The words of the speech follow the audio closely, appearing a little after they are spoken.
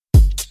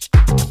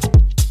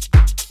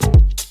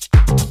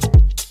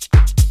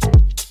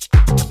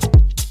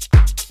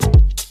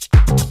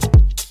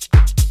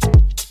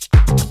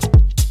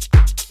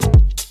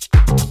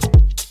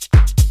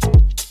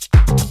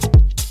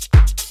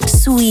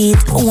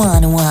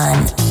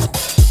911.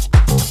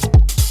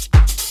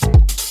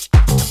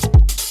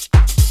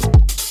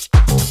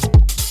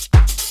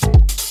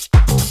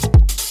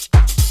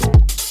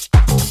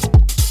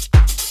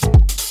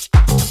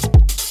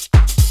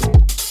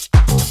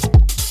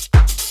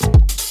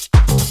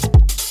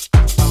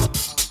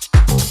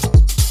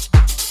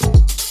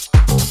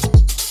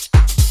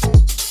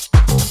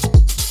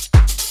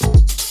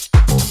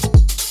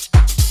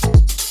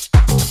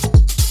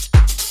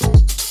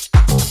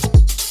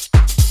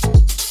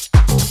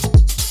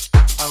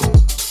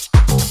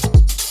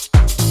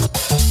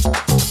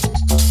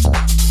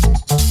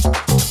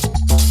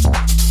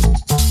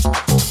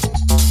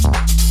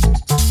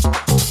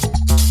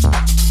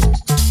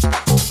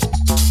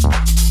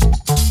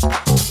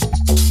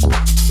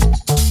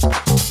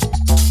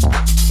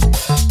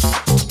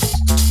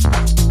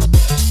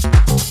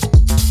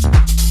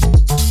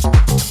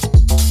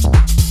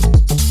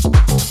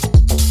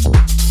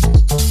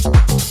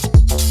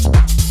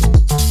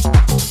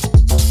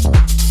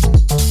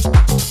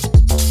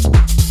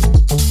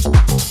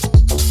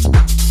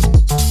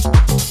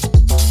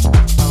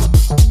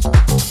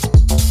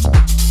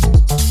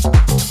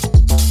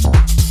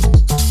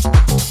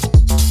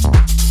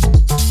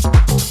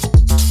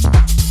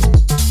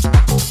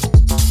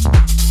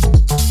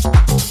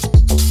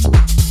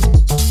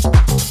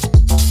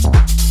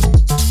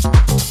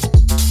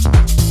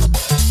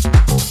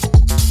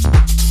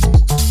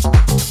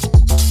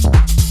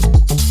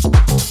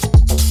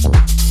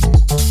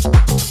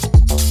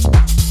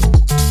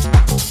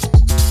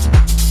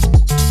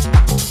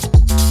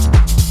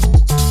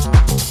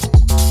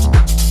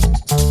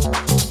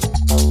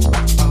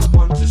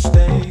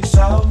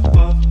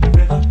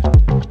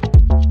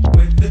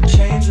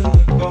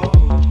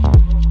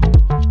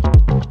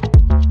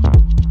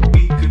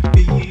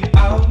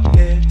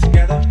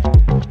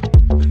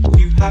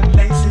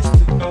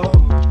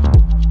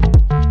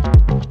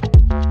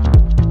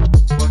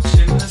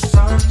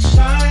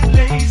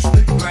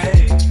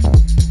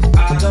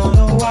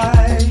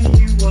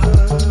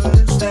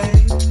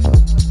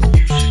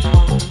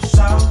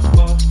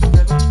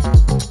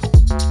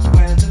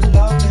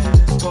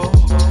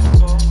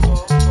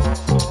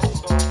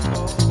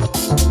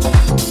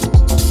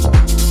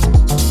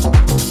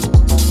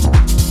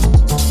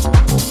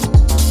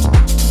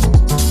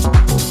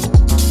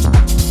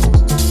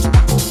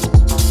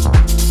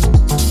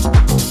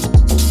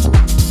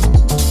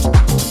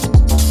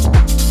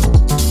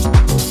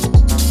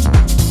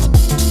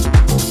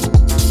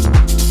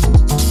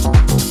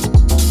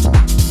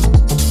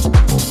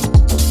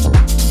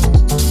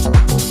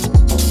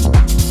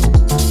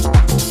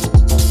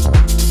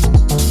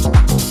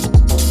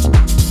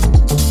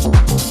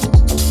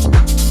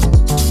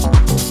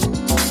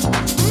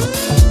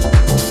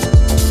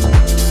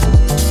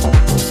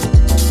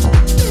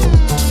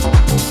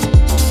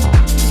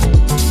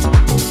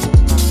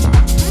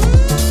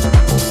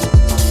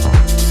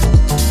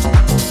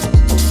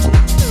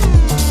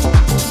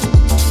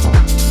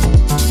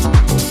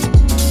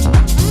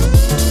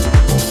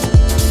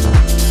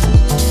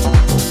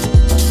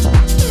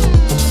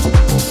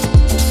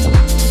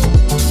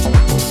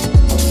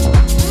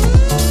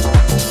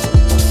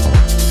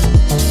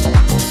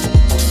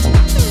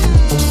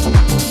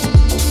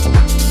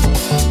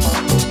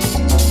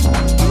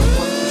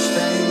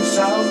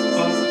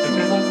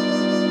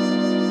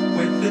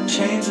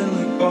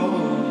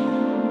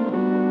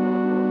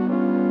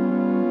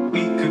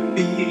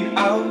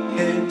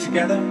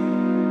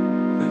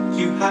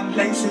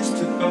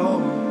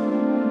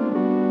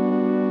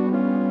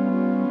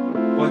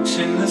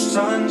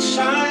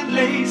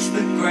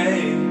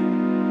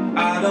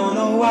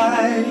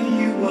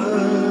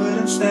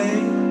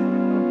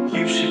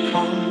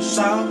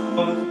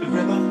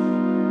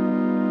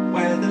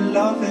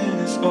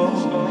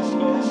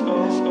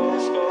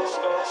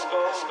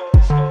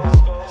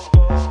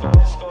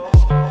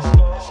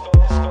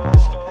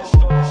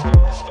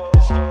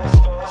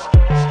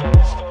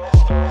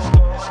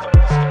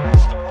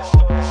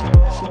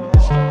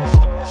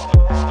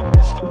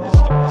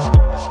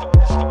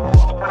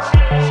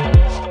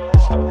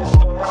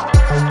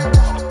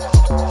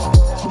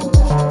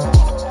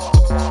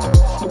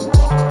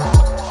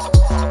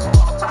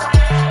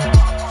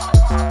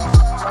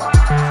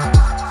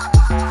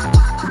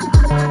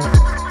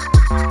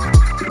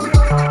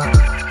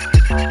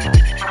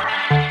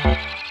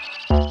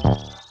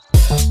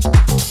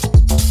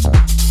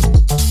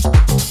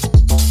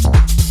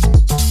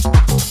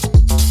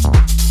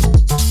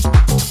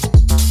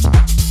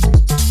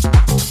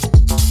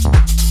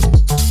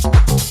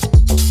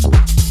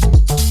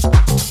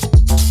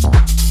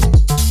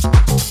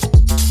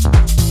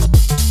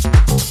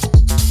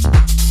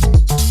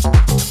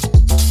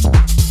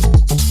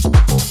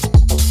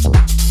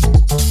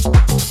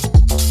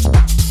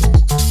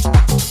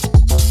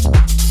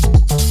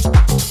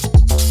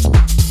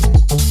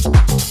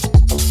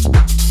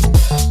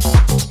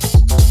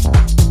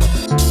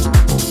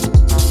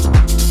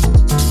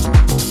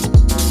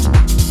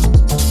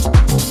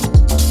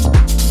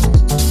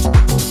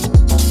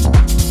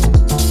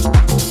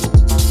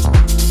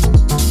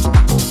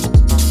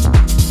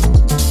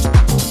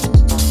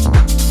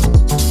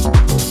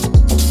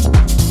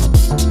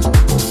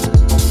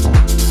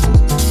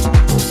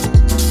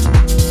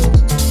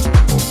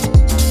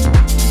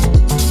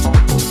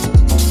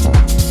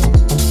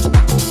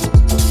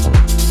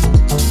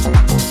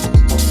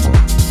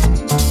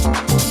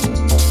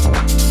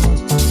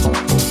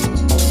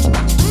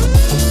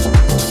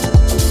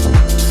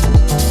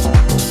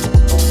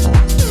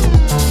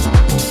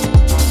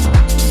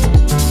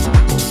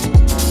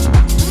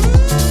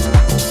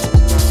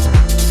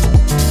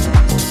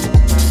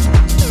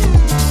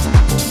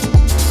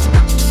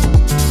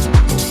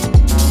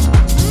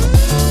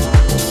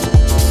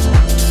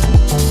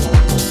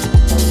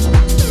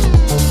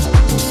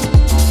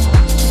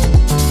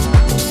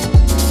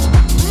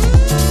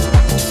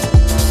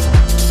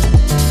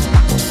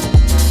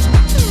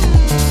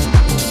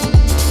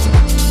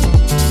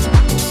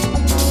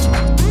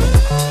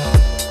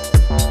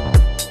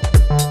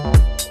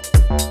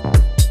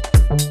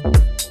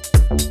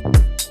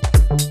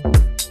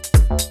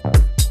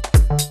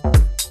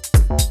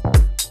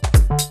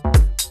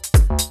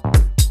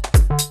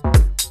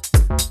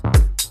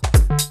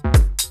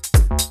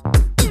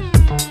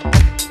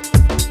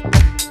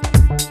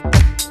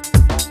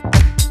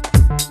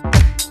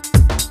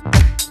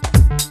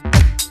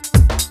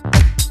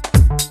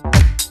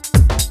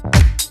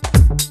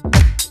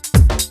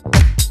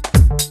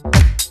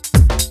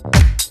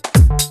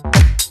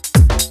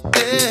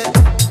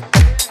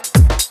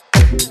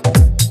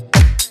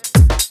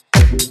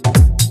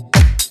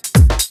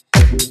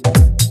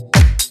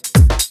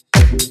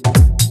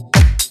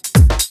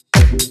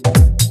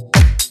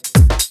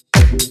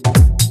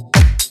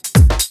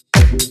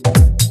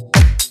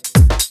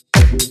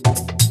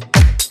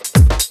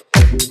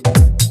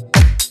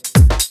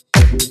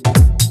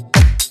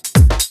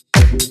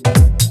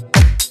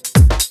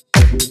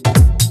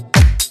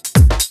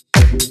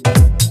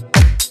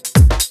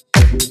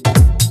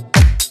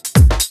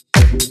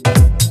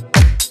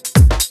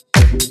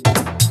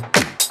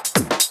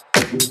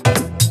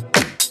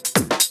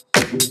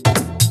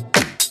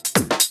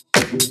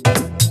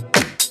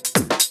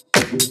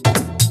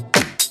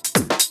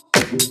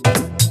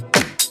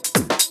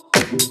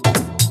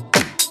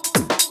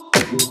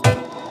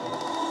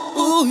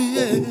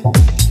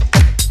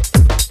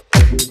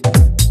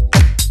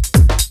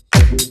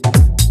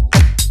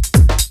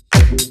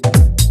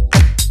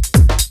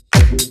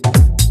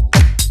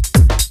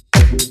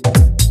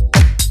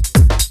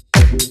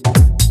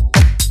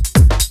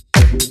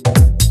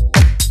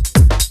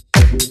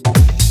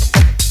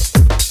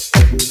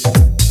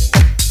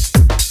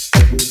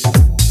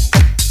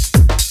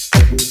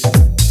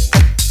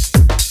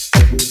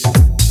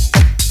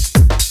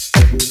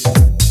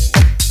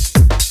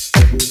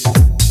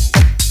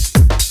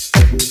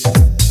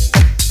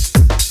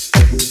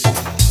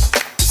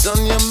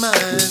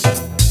 mind.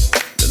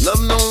 The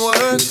love no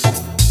work,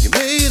 you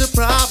made a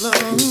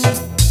problem.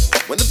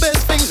 When the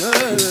best things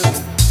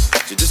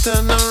hurt, you just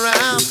turn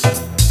around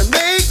and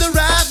make the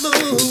right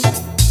move.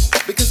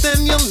 Because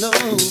then you'll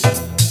know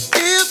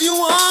if you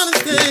wanna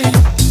stay.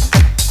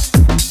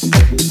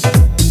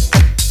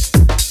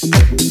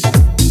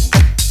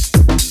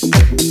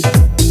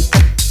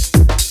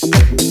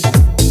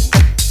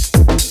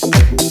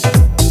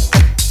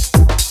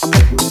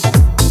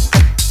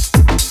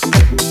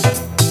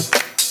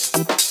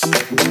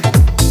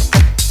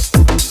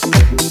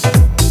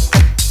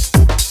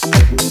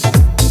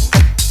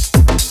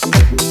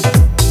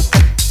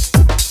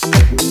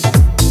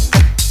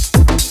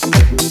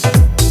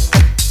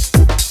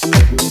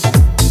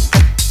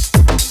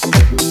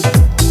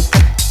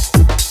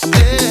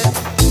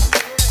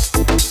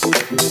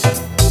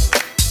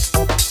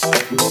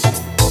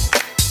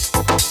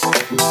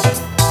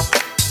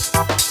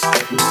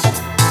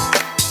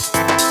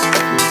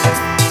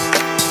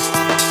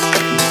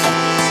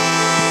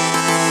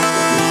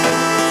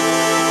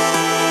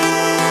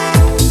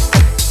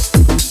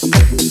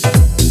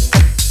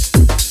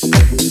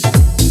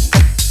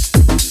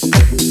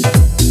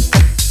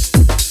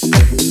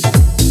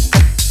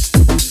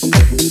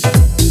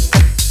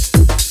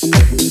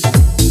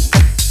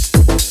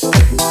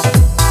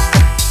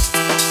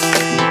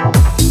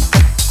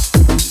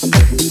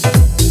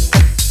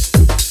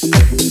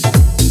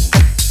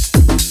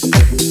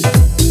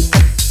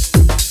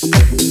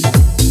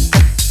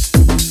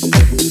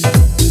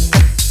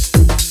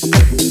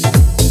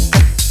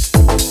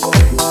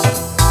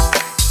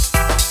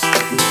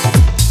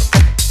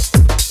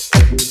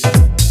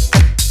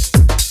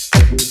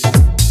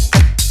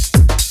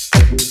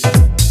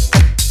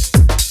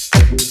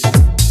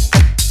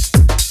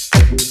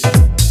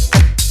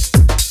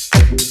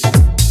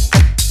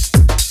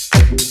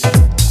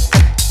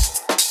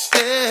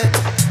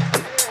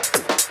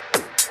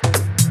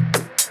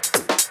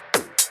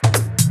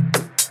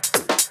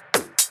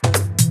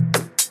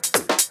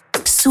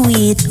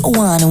 Sweet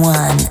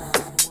 101.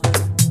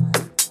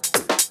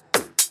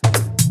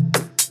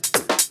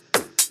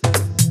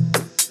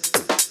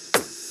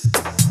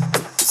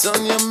 It's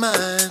on your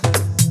mind.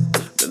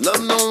 The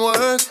love no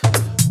work,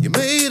 you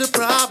made a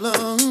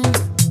problem.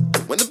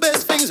 When the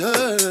best things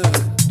hurt,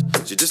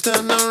 you just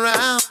turn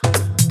around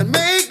and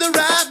make the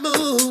right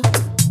move.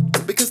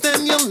 Because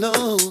then you'll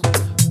know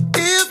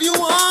if you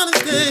wanna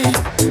stay.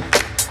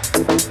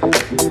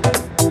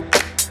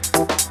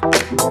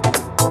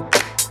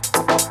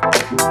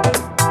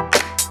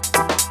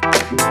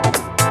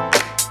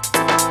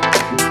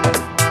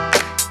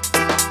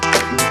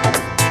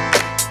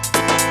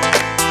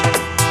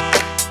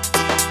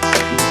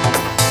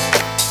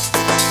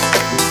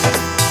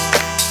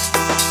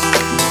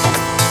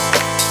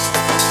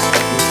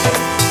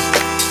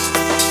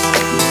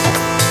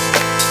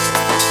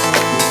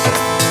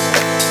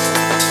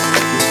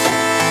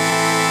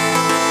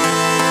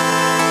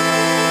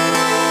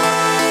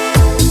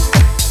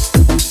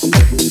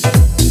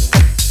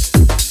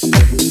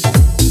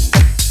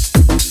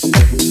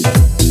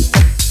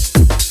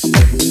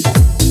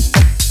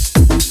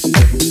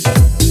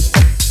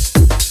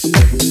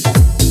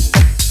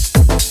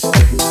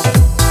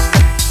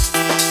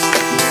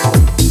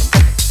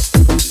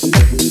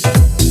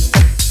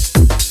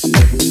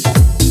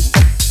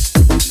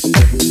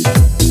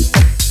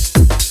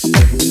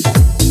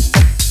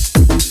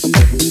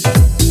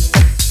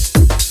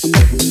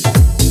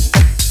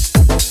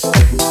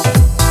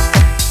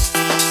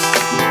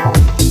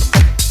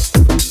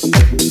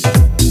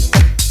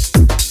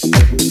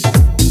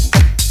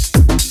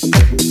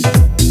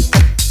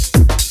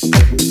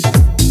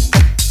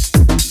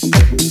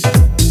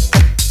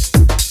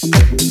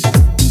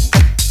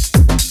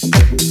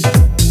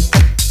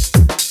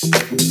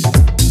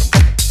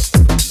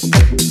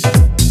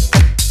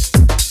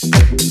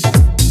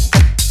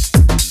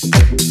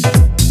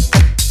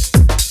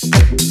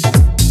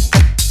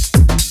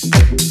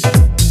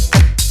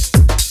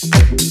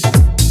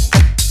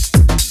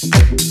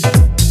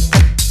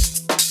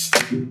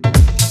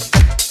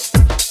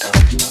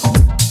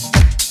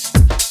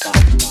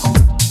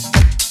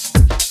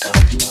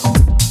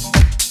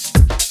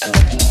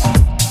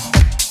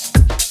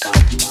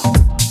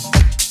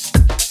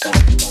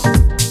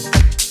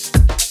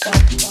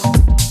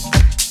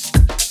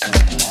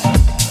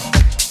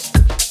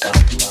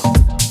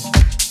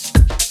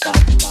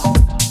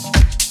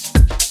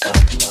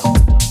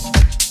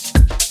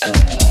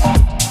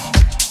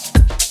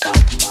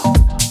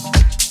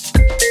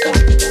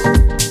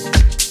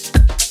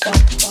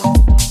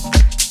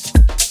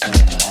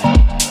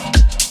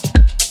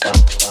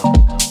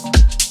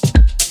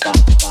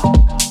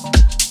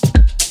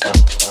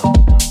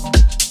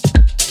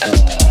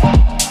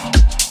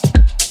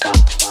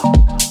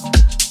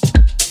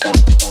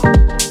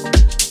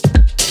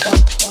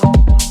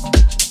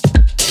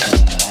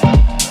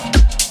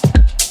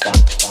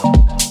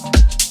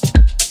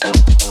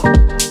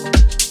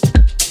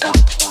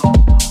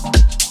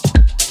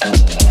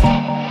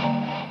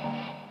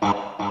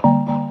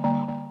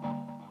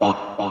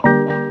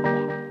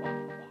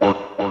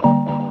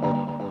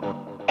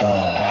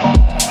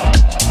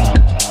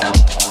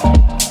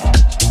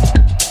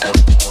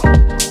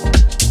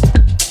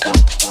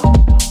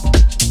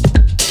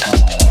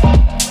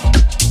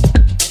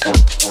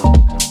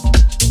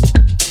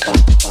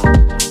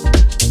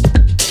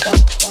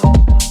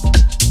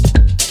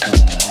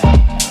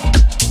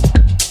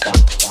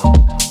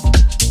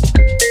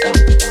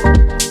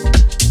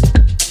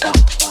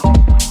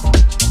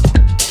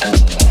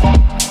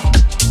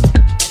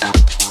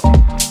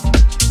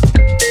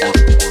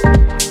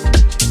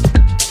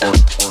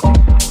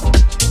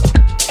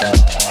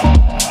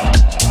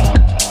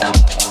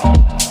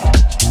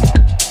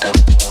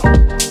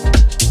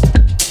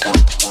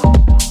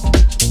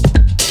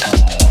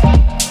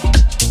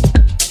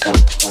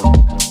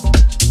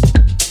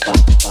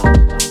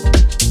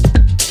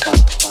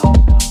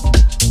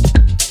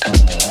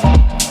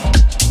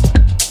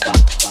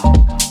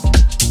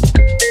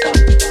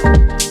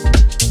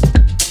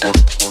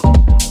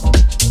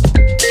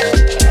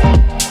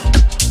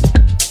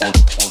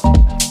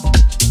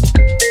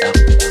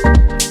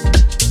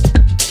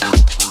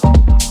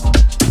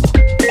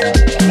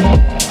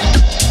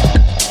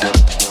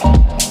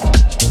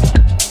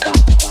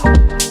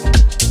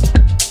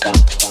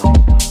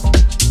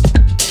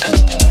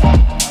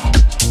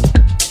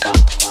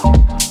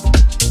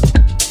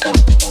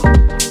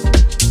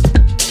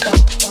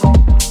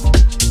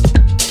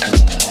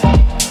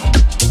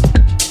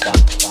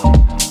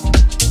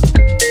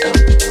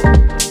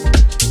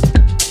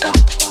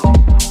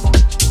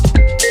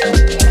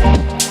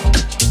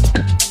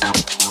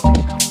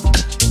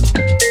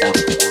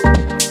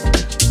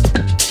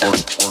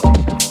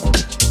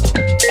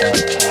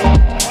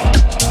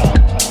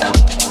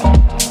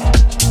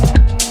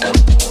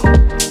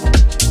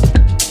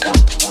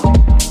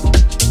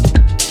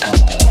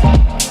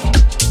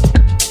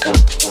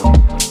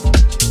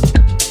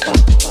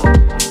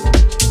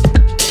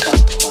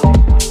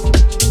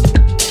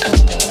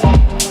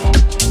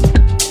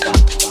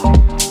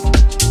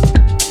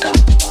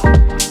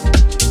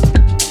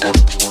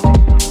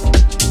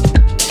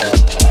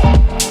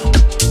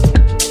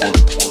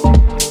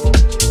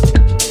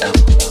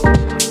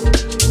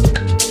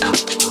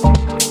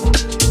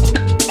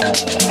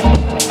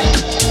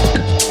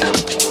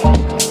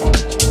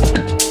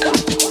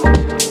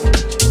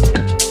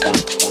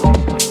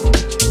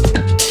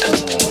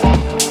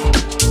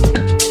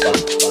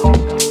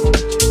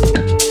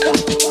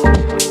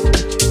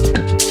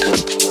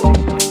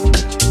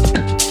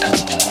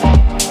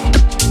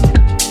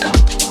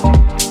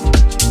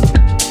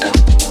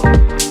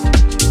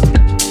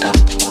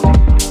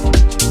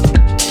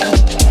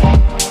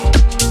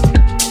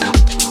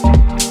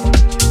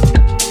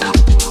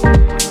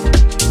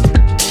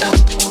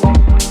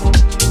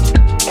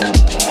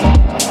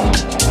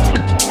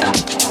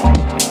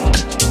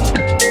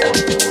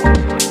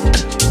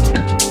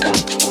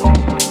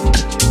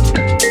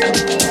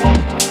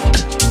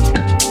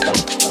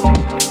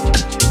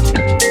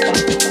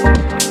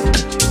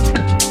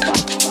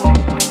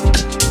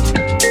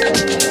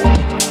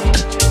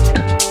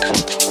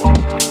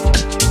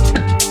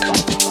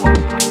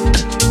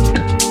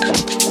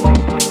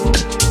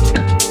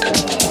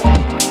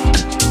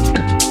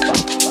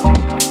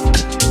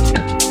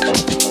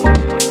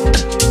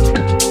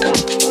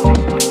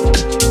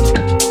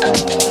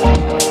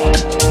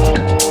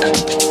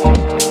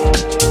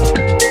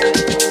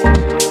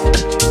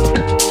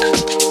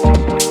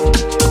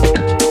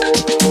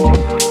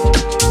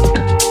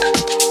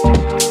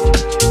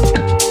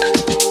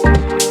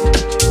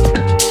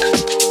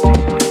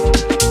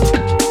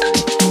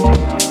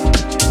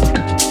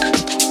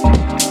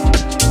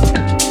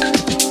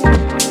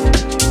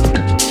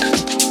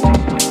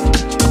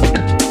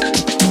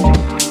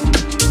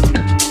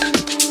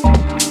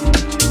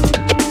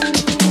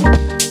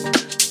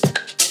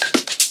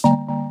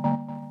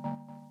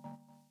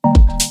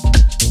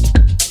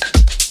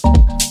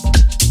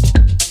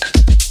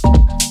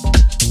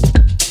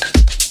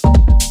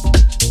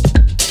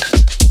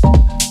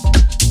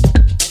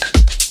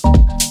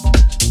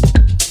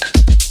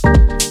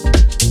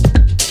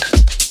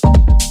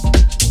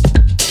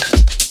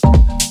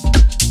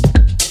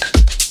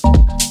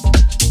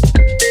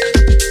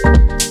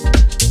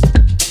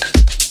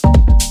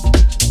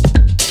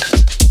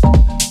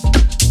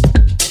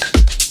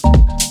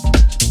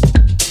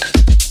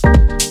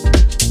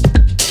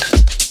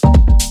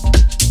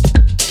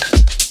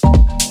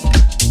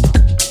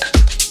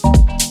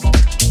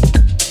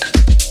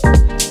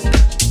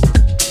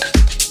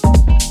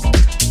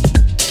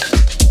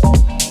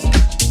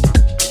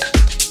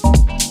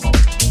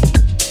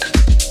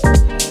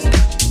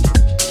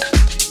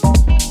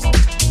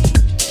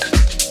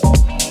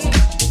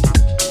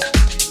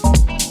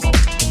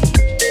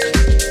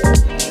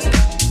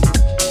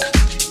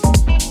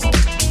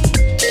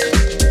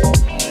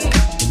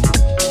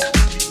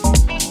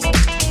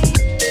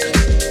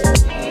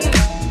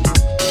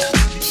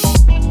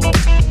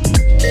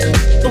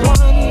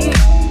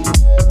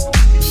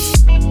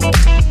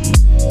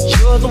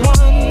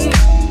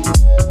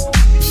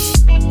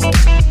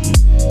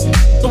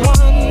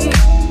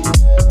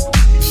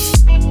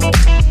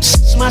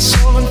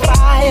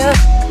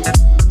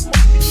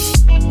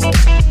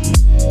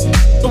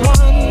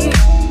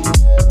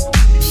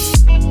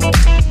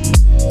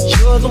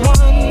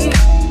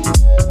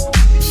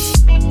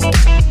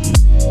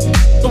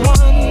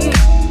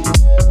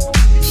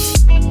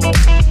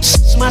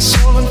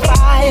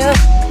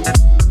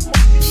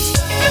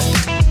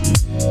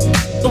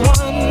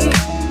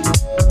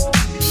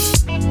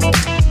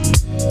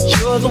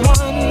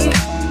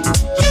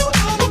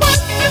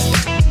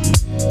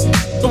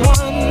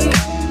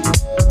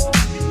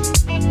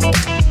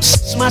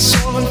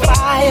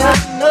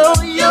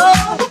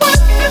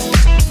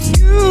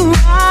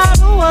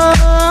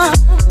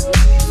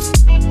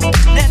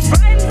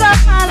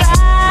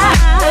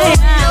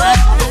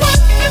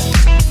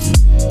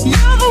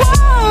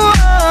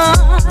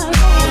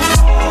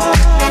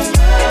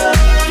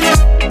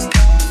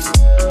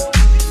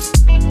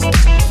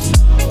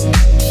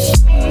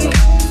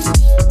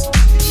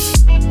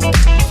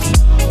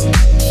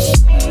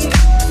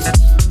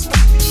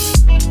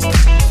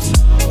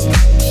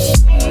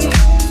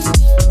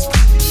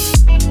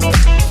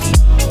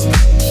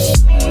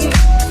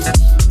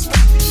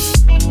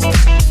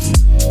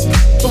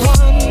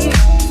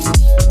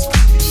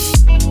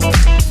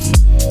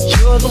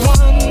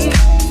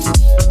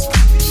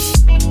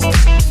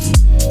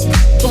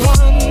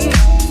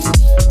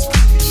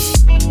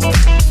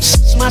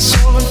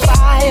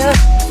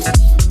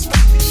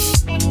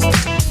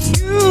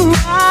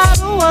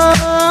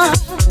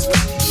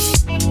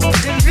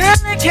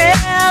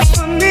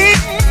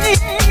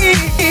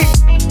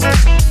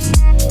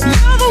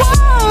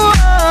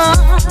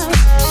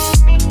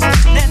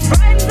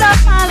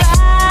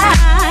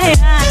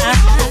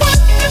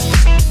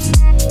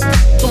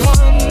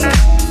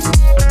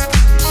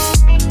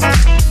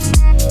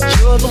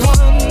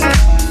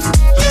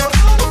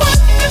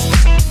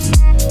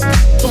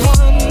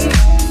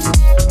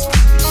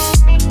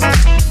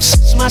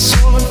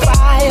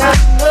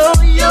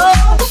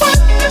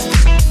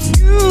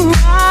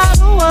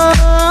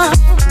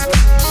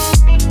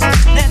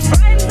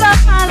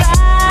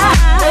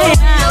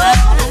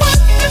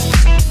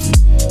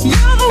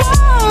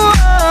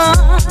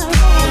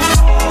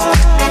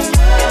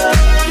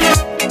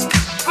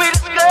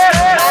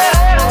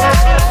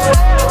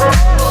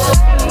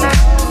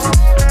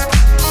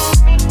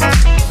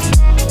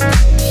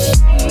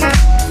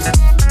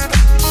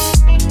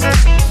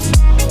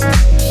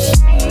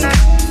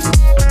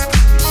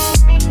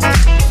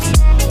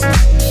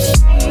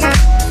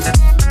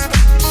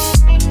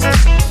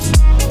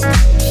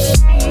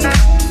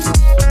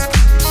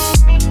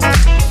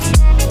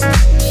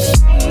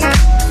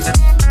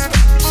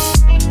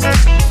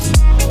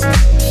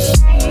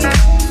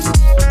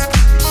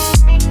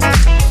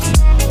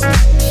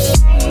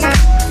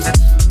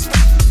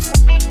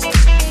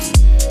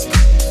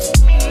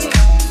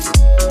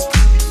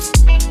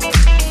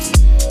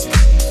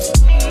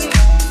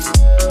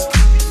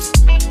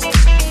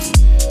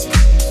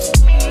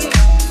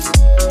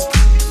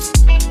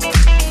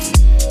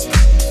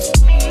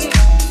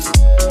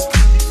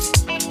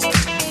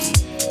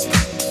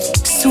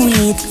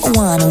 with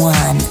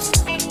 1-1.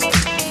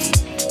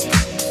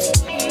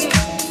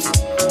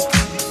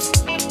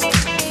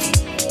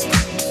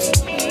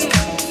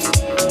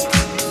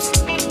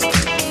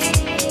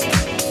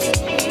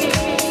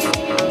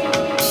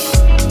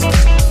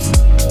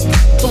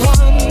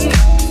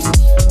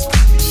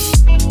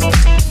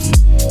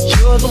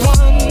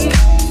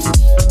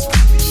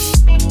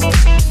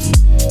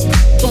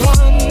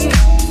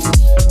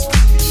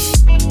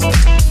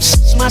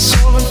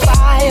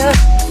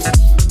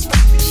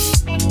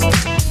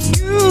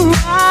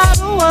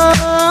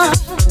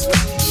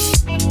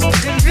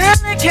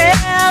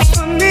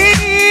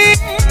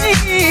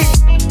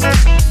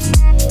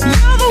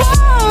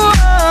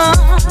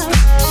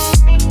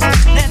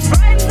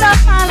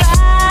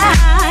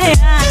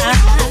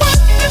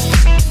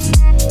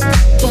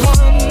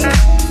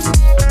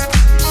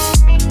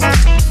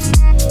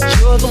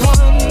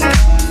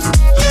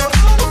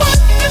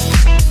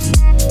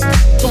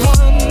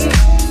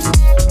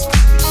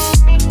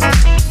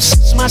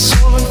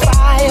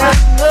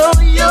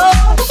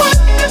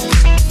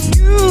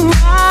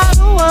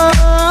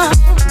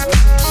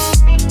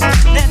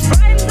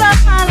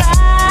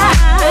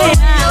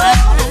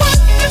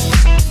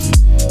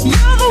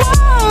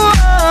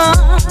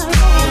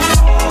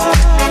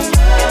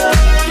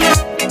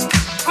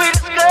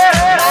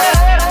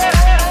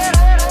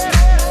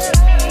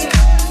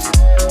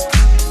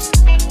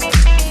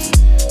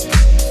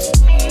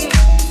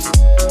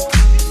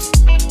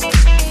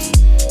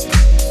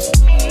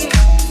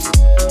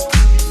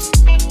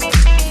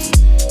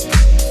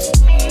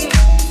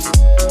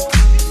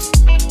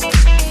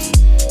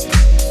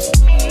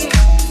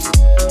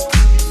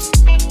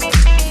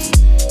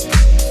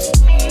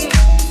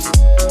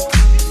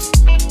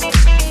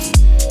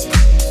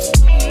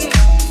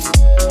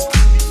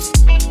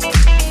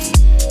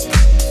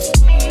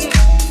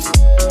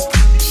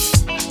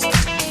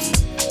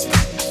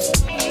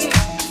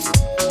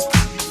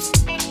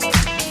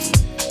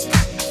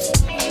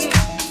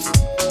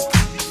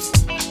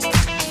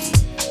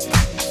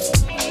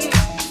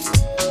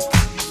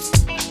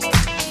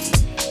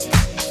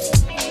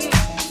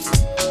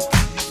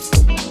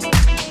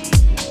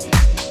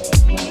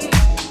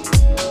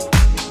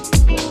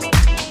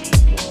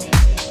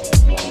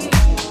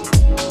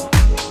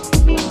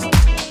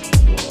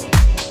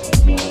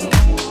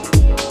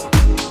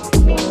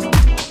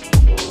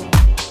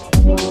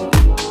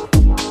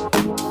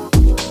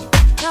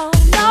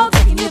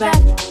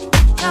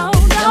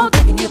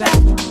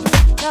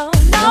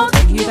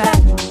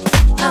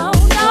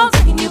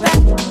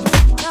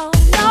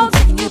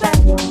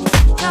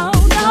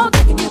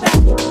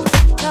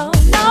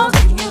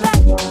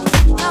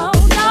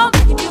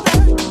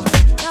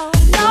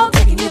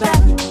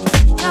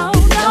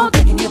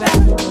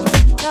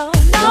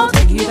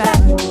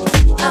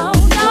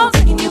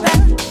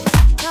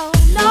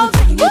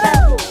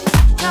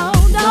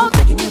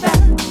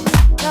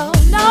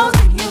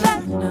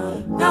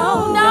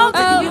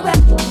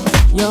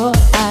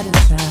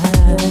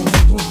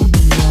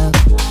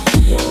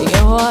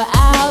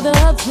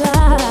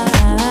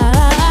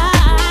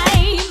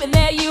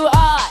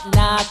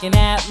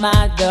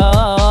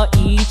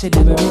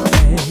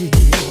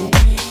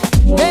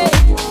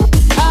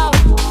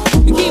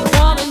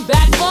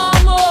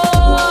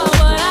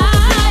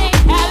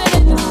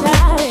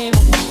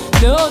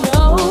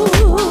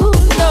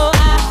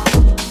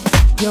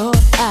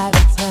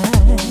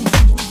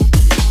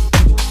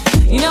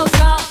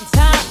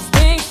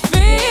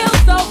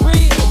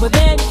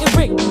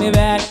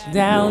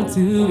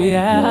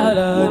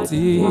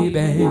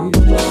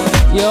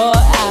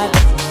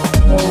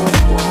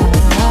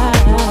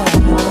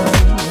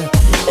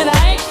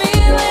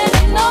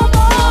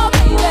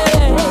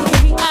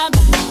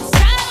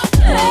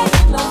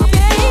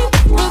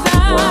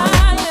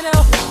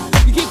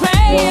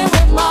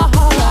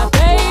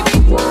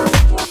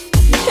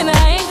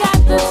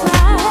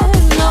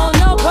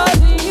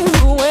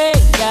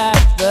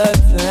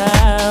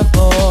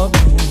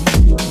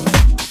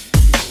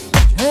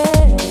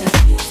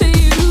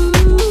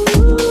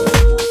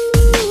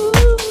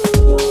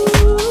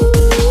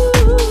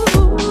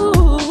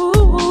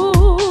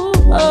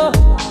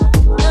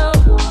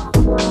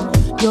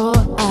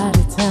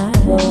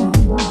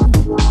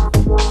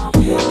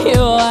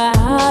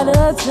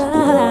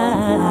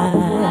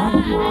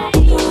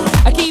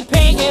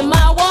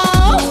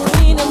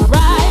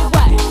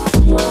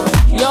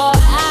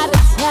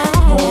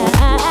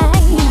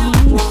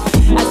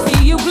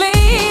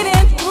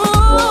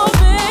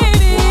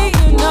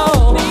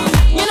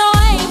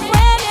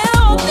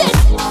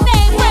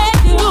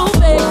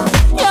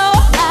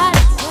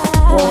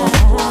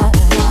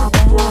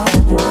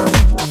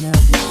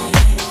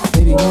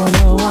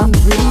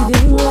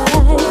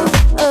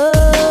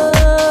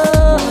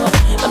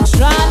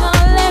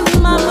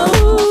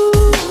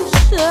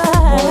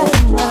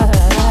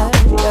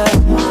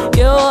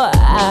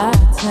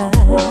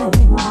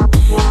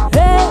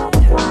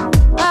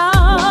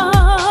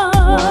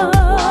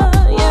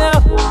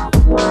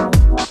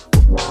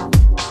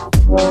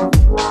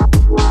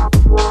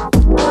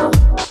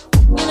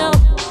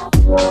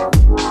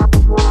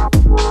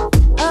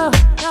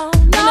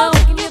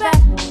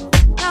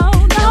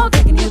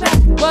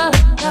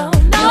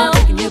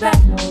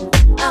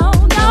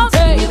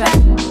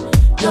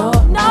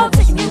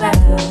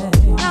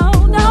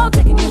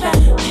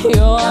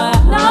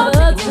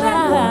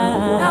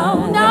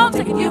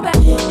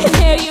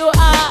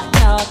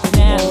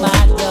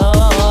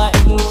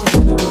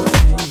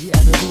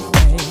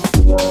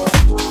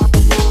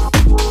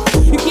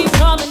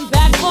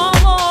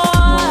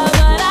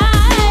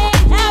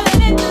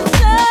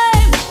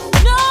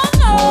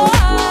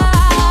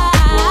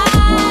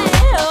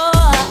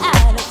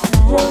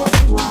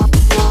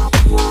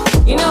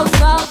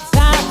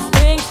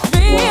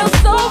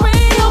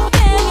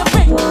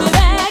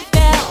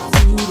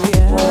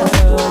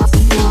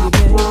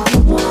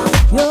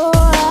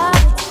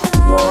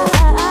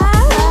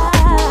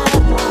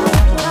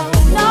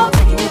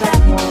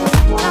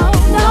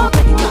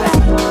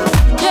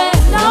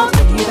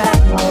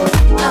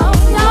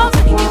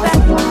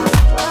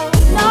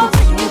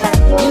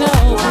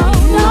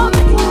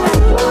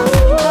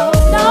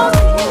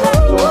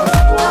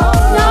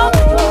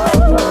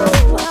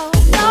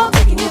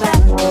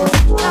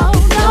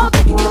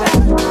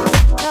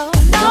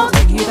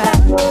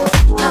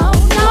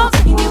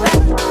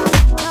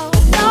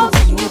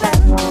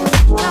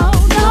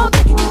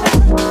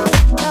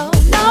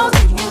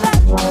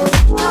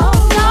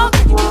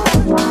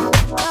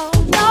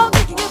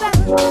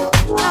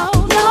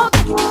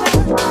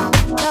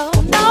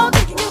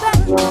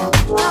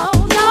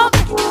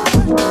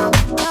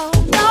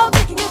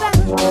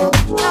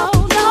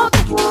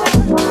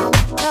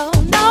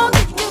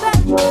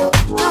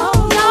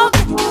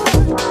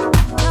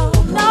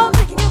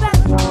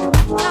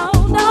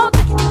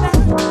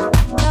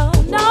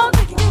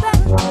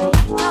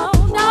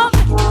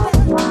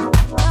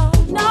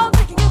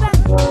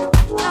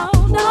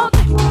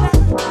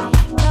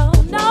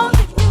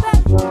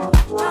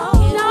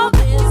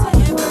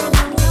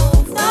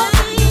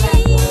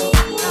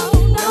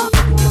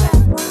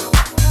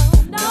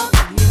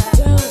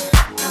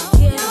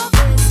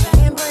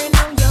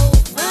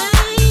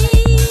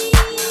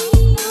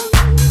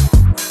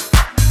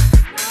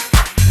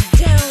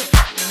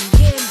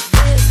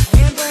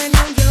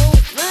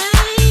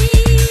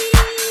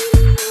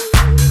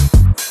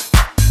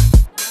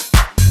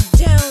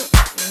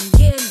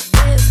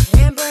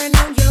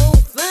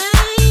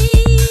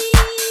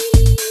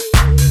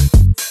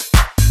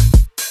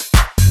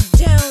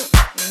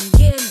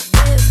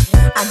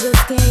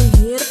 just came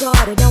here to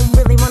party, don't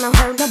really wanna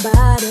hurt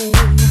nobody.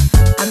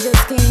 I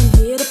just came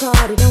here to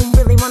party, don't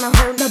really wanna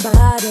hurt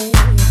nobody.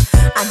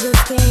 I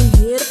just came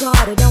here to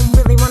party, don't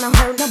really wanna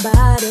hurt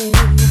nobody.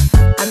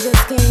 I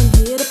just came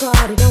here to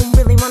party, don't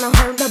really wanna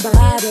hurt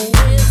nobody.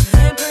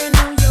 Handprint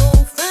on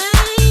your face.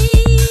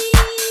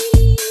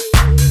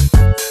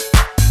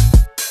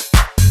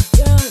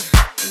 Don't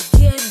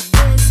get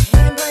this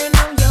handprint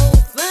on your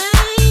face.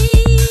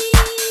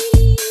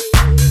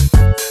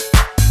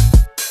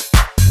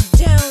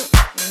 Don't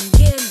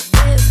get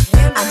this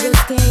handprint. I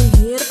just came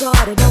here to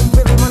party, don't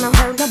really wanna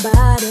hurt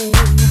nobody.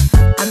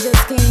 I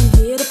just came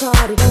here to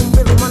party, don't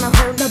really wanna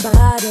hurt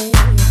nobody.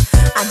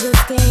 I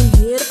just came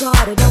here to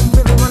party, don't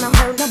really wanna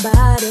hurt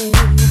nobody.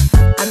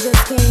 I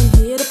just came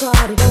here to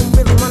party, don't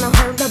really wanna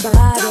hurt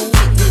nobody. Don't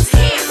get this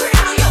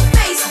handprint on your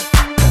face.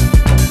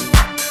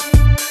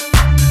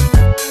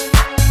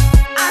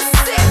 I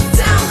said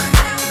don't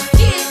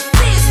get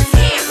this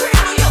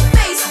handprint on your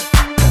face.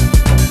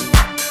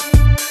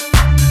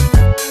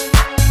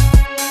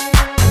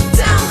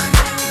 Don't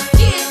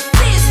get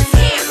this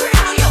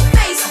handprint on your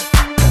face.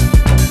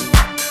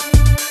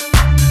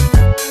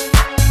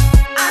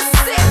 I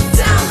said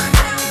don't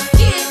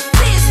get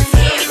this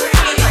handprint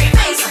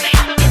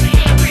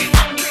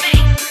on your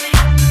face.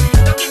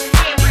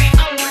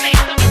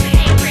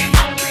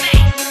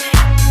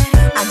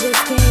 I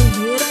just came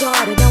here to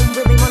party, don't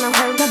really wanna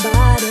hurt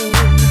nobody.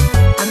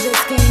 I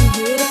just came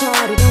here to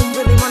party, don't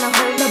really wanna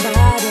hurt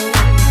nobody.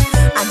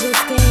 I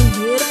just came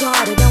here to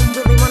party, don't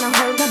really wanna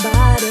hurt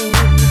nobody.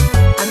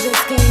 I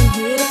just came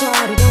here to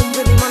party, don't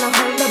really wanna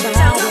hurt nobody.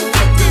 Don't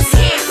get this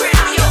handprint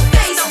on your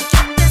face. Don't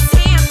get this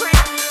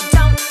handprint.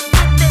 Don't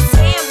get this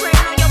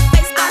handprint on your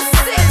face. I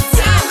said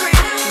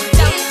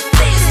don't get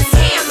this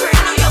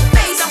handprint on your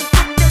face. Don't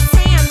get this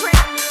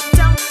handprint.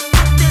 Don't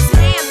get this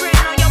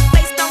handprint on your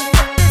face. Don't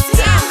get this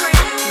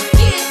handprint.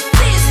 Get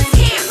this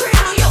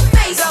handprint on your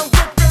face. Don't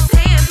get this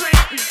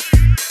handprint.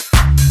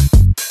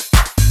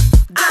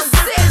 I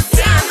said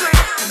don't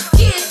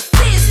get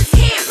this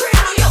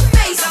handprint on your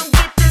face. Don't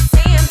get this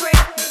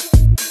handprint.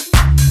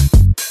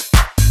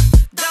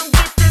 Don't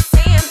get this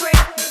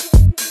handprint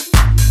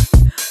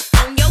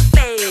on your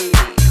face.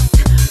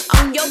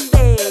 On your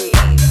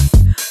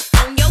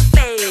face. On your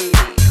face.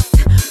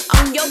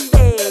 On your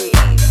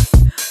face.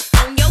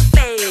 On your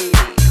face.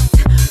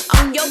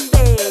 On your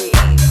face.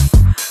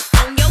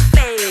 On your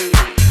face.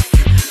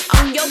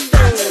 On your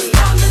face.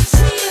 I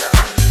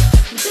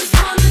just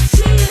wanna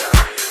chill.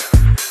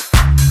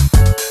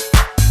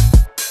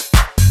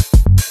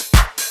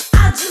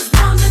 I just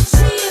wanna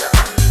chill.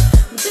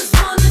 Just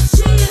wanna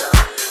chill.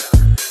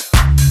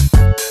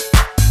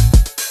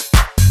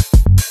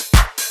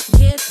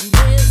 Get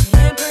this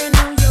handprint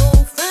on your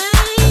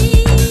face.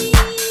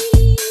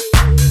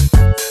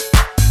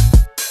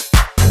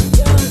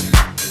 Don't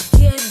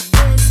get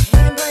this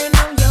handprint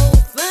on your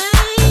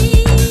face.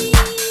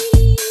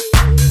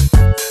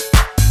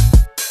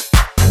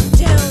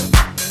 Don't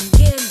get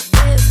this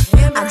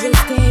handprint. I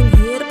just came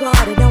here to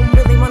party, don't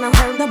really wanna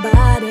hurt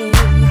nobody.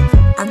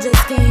 I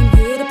just came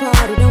here to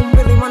party, don't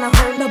really wanna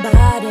hurt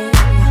nobody.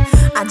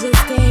 I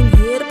just came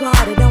here to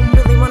party, don't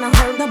really wanna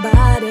hurt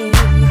nobody.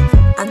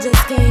 I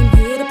just came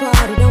here to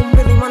party, don't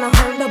really wanna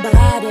hurt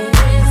nobody.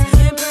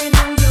 Handprint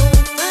on your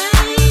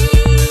face.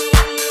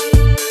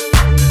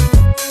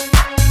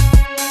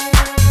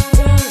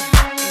 Don't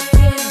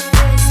get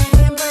this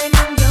handprint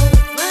on your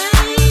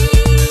face.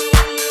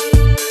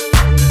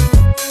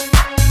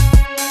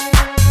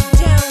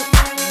 Don't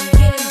get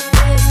this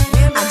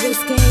handprint. I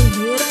just came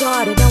here to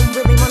party, don't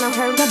really wanna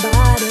hurt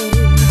nobody.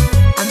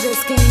 I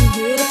just came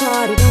here to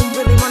party, don't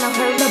really wanna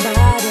hurt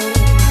nobody.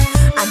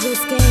 I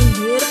just came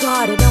here to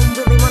party, don't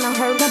really wanna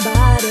hurt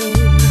nobody.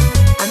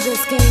 I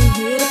just came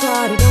here to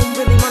party, don't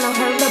really wanna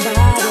hurt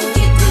nobody. Don't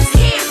get this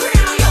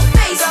handprint on your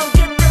face. Don't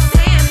get this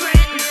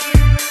handprint.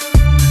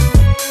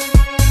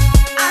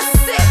 I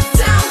said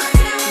don't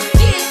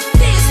get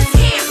this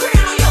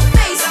handprint on your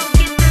face. Don't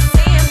get this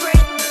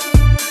handprint.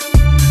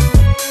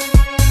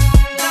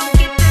 Don't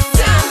get this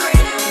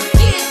handprint.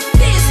 Get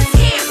this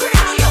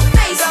handprint on your face.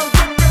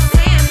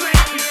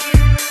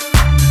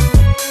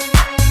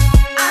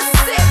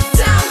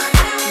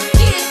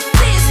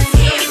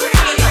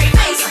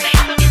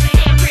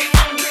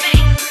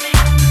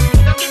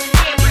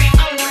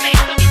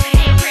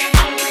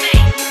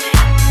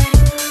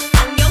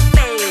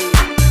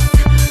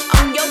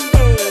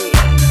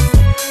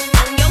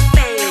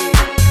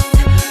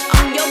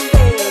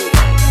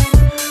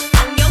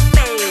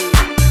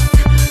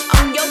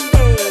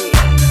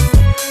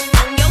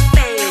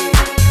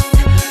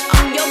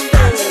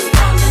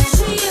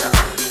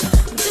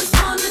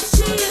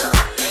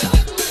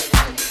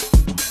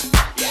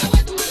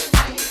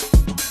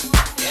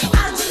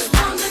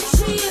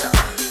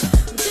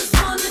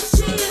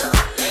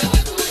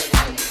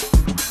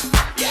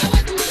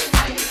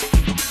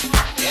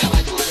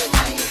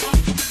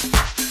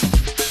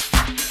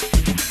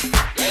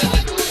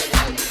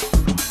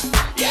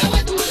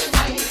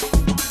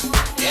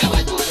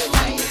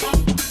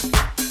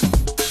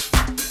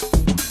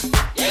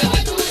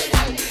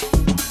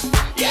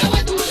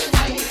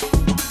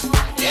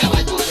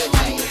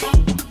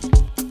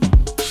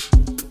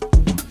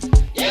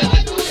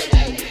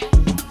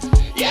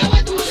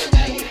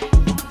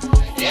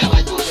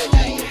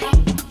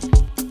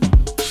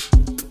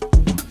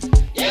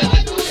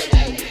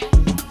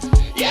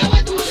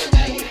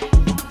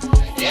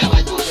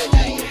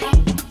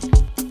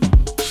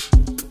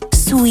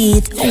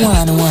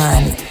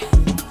 8811.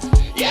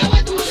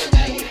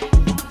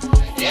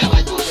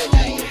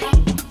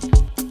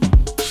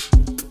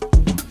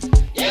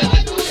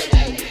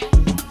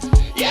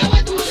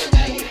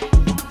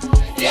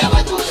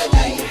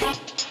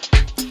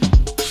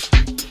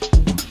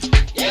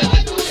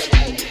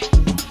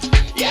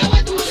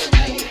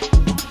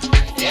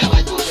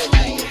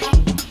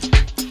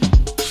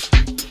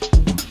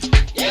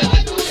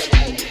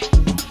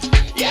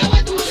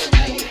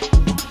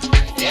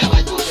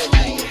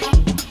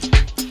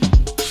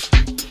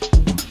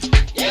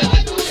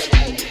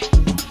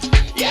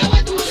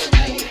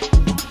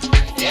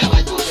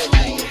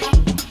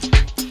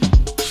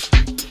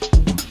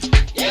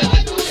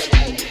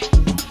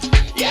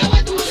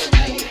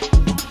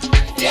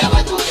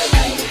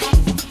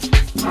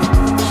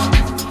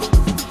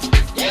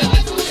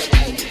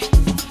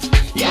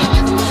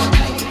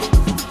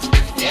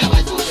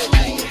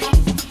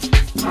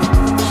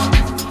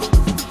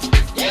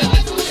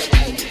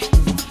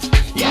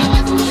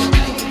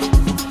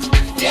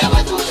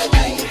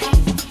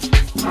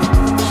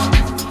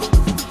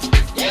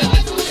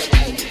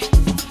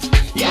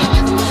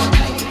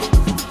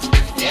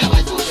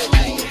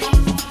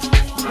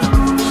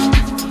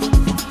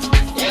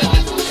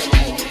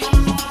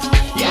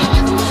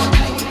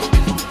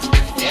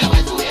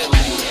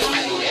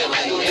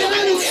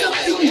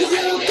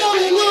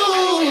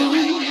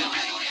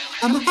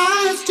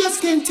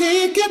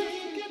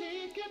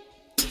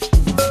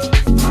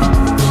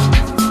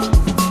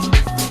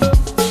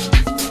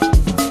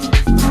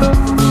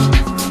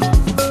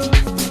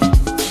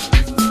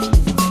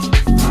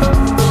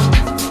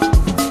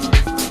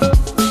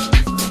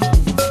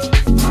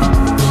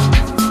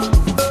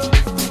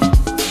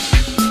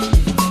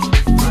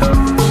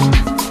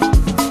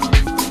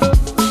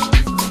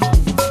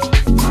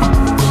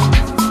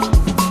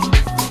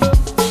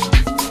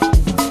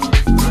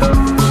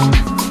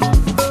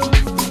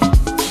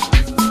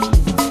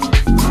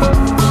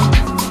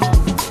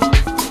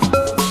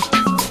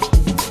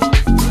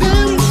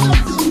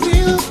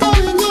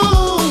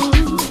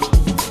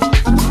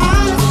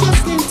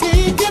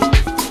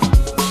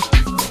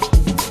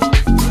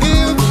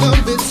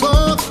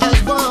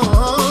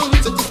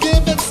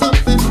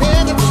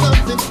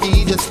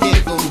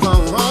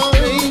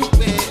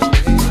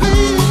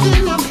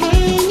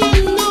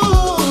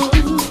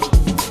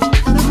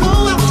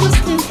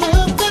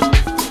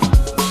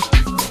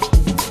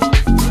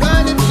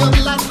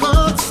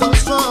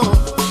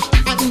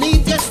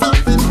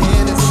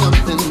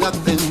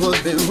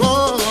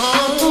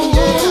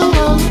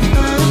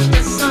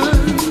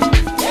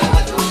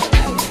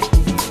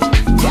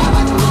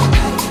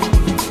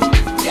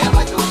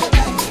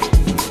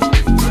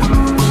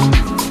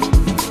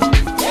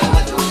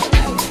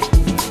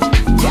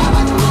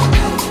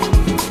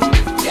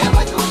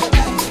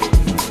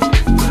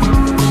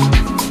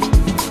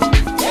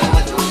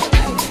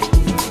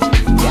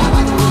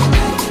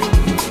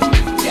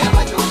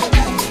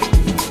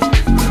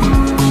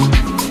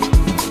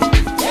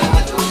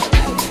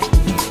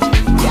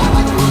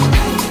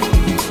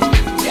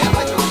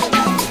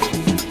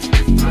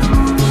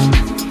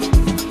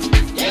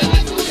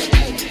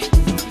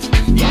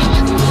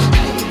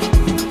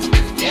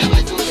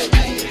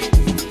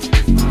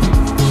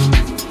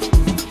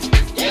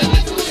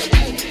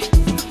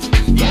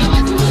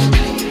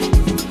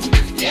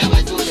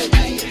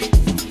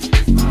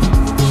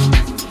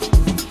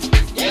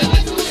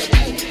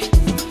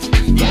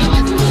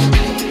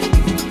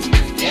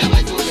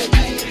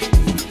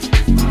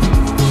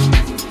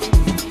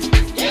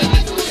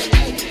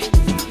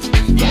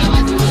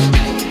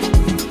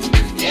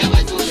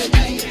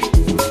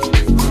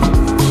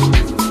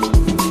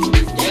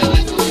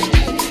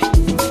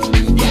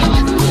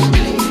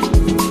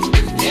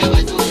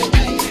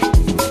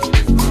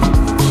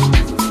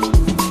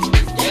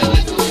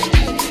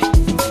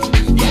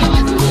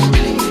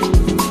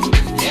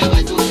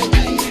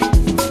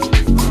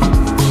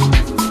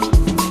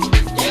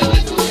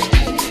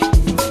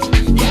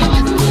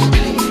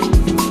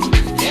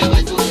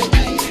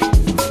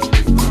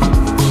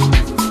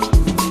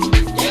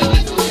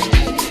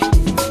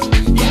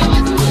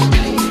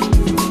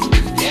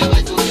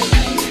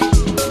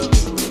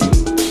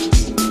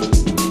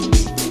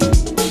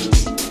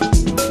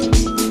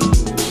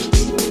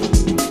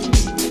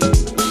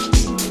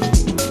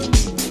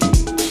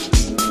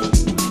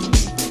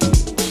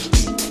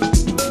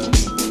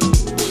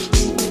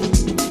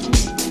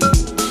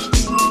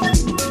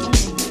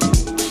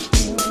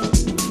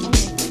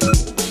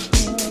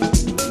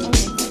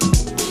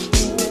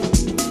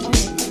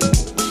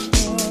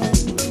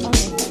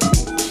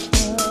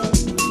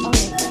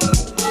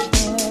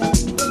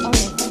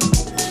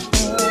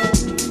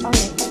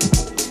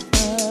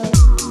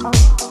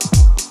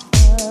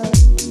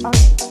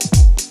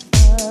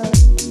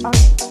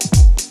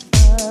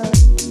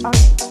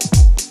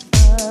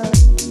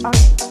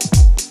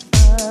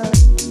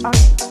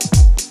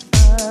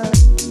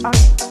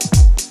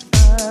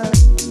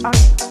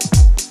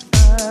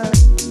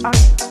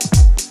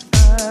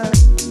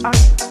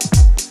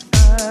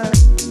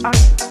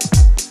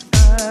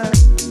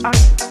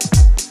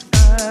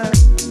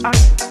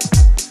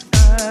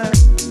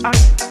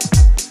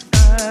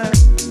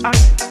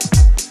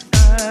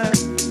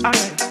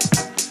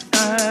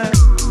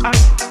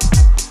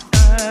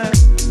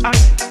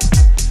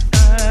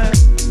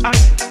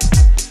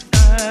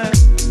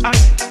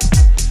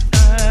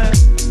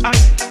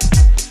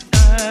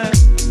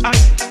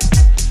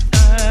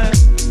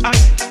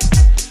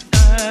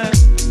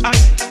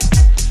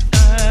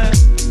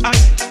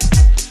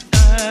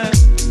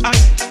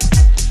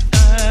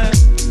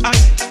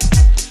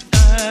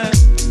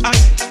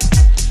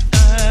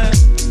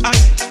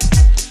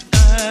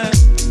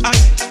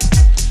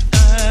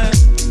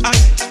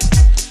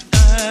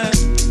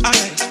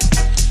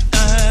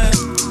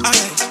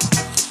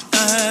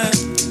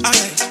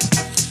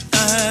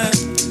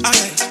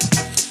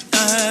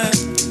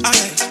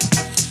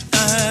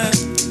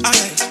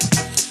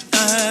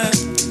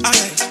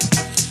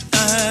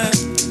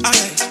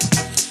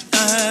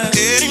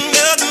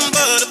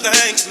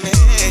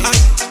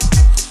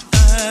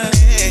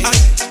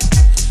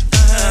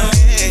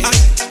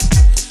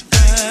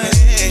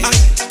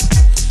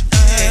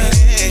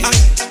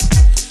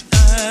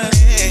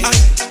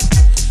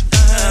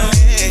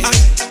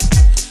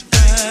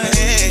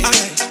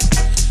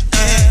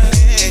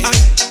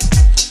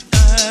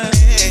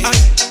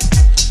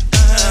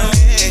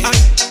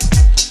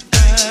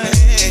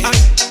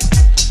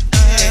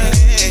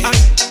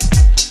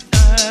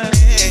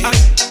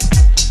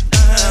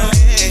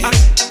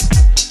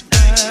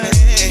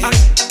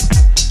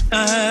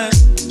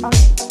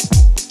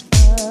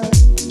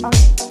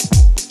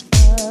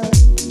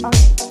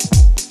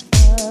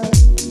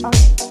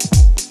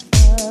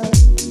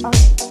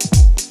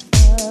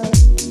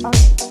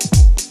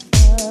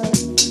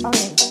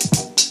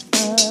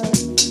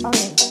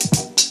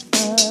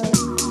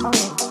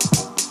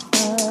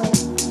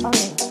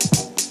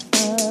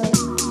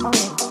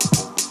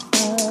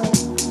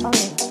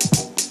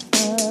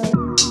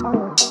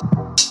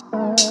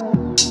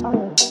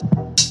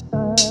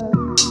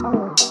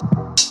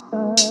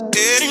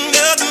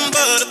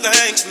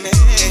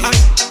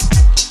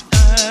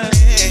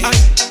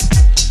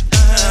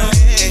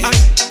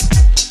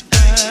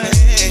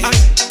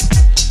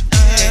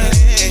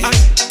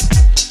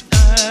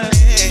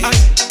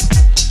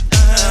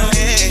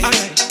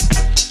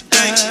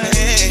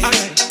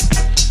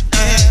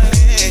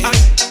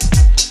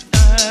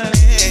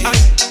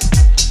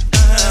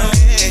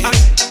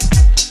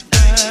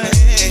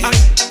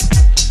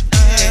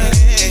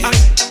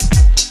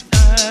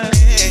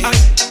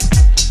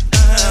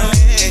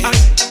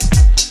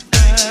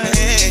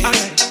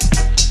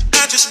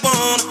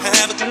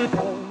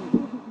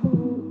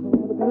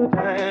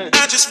 time.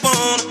 I just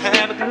wanna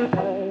have a good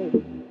time.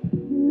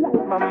 Relax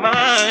my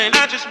mind.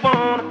 I just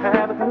wanna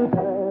have a good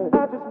time.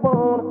 I just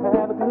wanna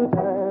have a good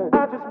time.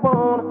 I just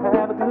wanna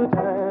have a good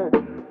time.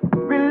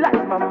 Relax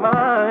my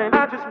mind.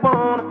 I just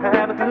wanna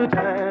have a good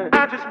time.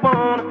 I just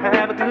wanna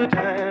have a good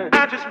time.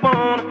 I just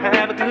wanna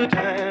have a good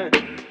time.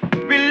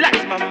 Relax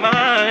my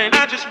mind.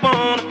 I just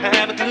wanna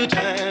have a good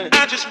time.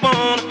 I just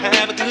wanna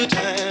have a good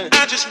time.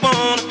 I just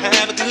wanna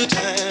have a good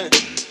time.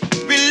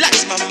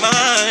 Relax my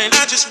mind.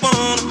 I just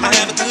wanna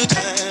have a good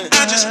time.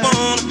 I just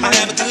wanna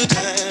have a good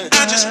time.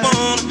 I just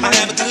wanna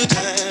have a good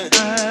time.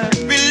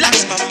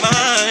 Relax my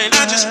mind.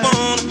 I just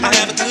wanna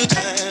have a good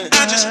time.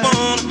 I just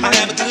wanna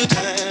have a good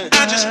time.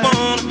 I just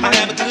wanna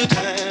have a good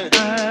time.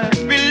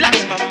 Relax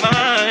my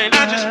mind.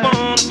 I just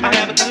wanna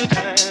have a good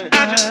time.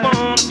 I just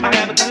wanna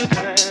have a good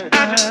time.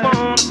 I just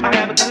wanna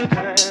have a good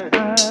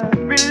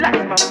time. Relax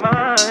my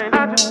mind.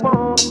 I just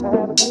wanna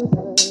have a good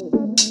time.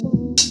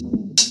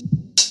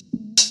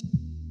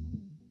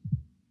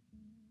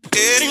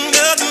 Getting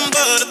nothing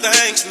but a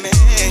thanks, man.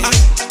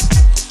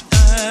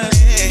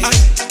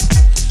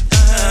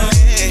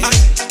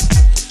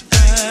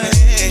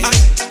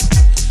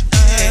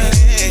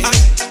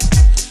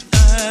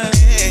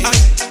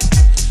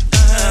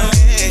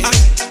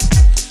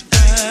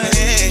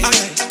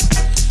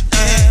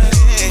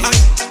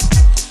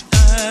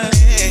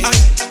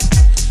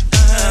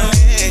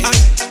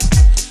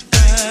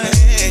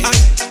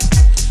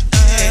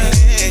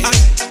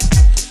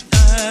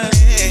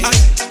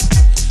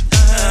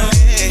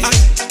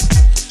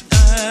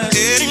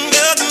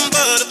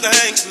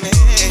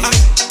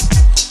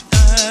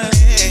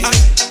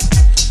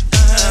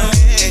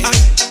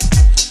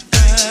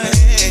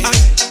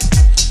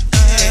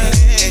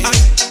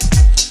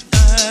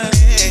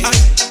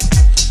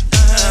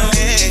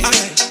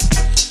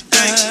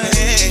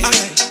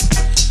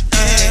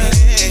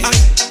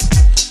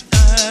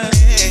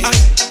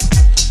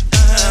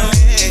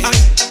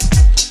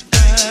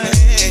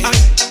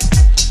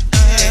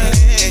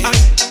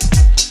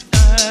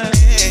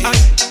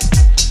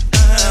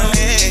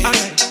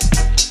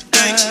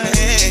 Thanks, man.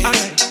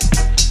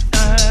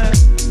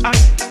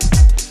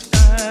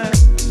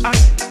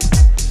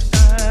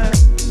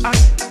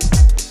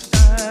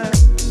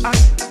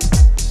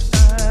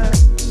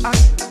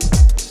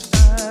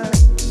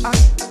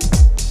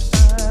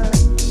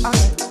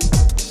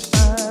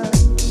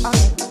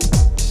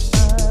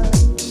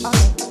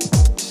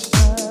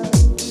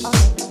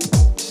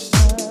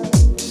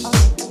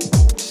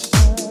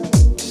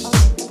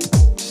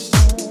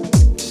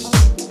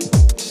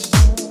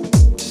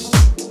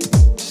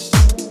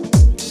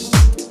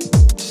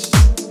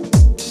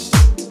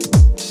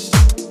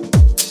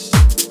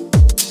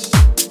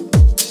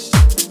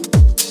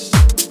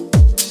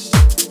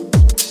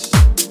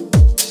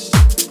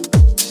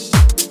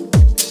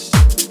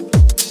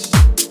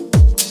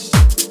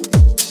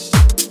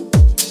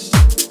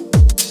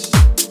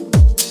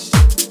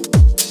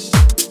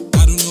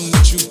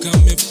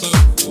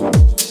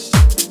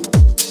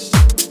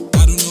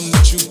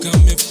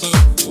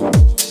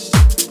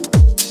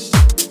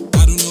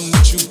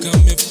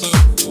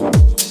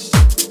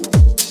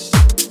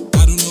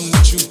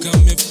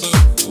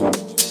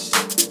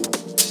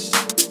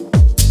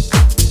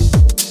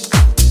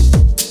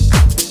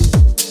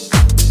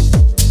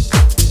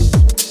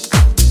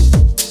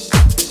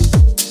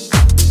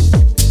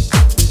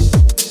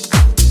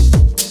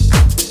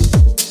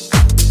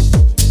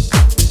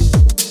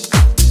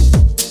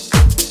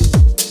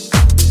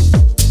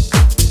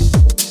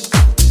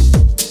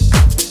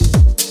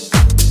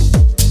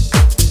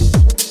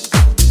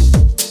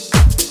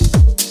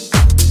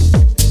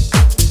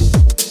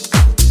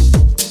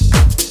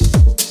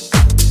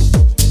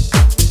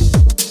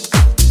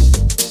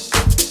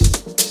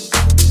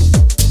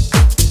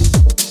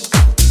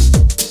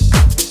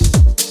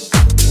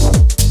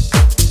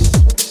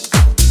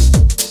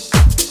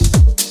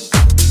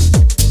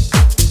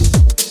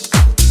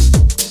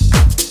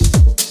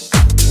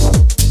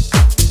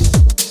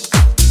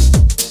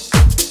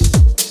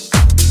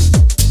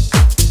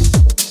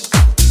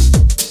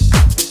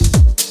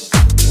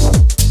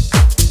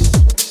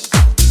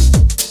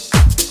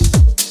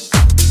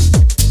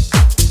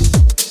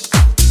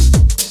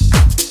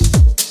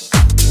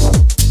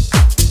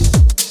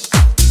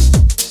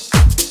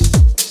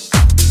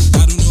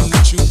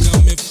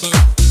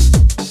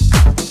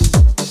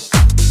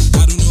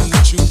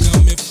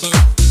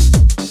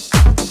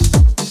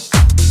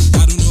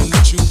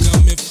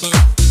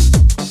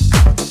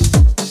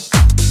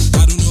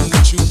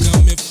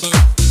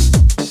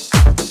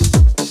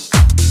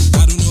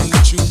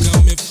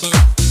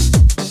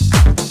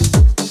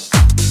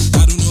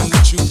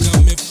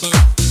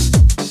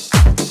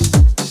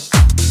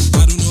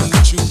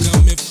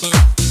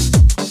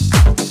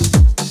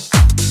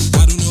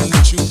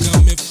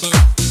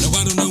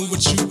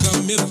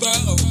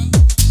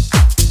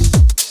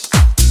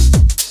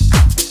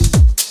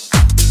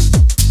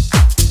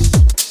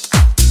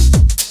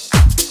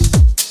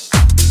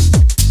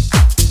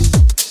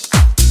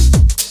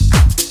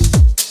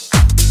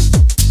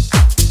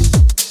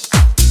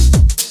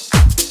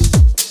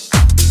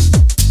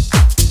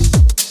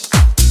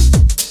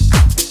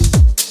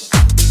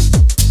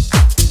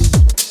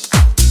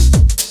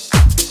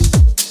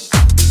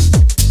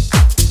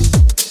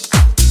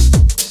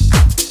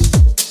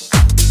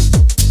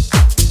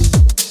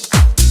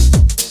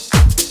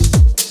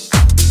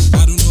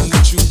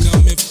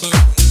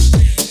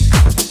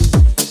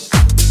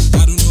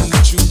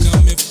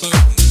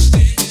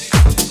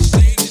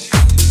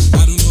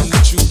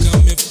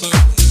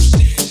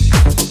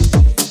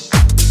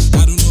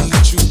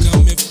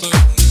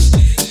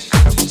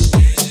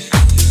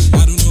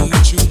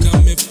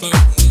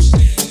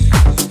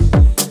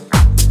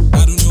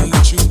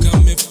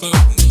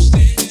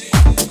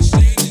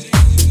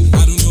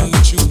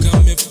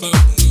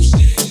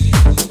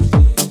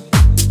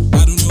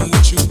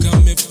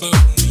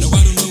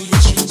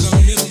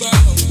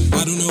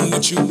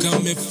 what you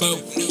coming for.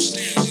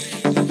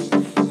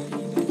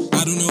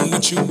 I don't know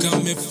what you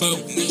coming for.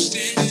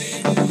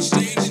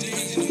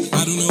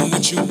 I don't know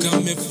what you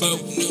coming for.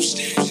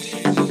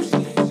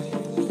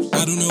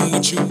 I don't know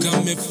what you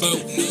coming for.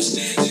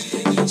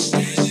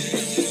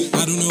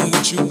 I don't know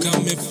what you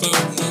coming for.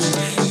 I don't know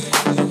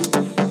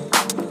what you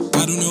coming for.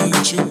 I don't know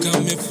what you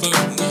coming for.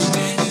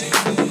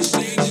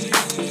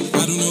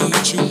 I don't know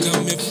what you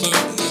coming for.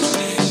 No,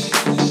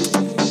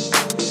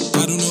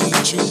 I don't know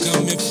what you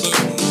coming for.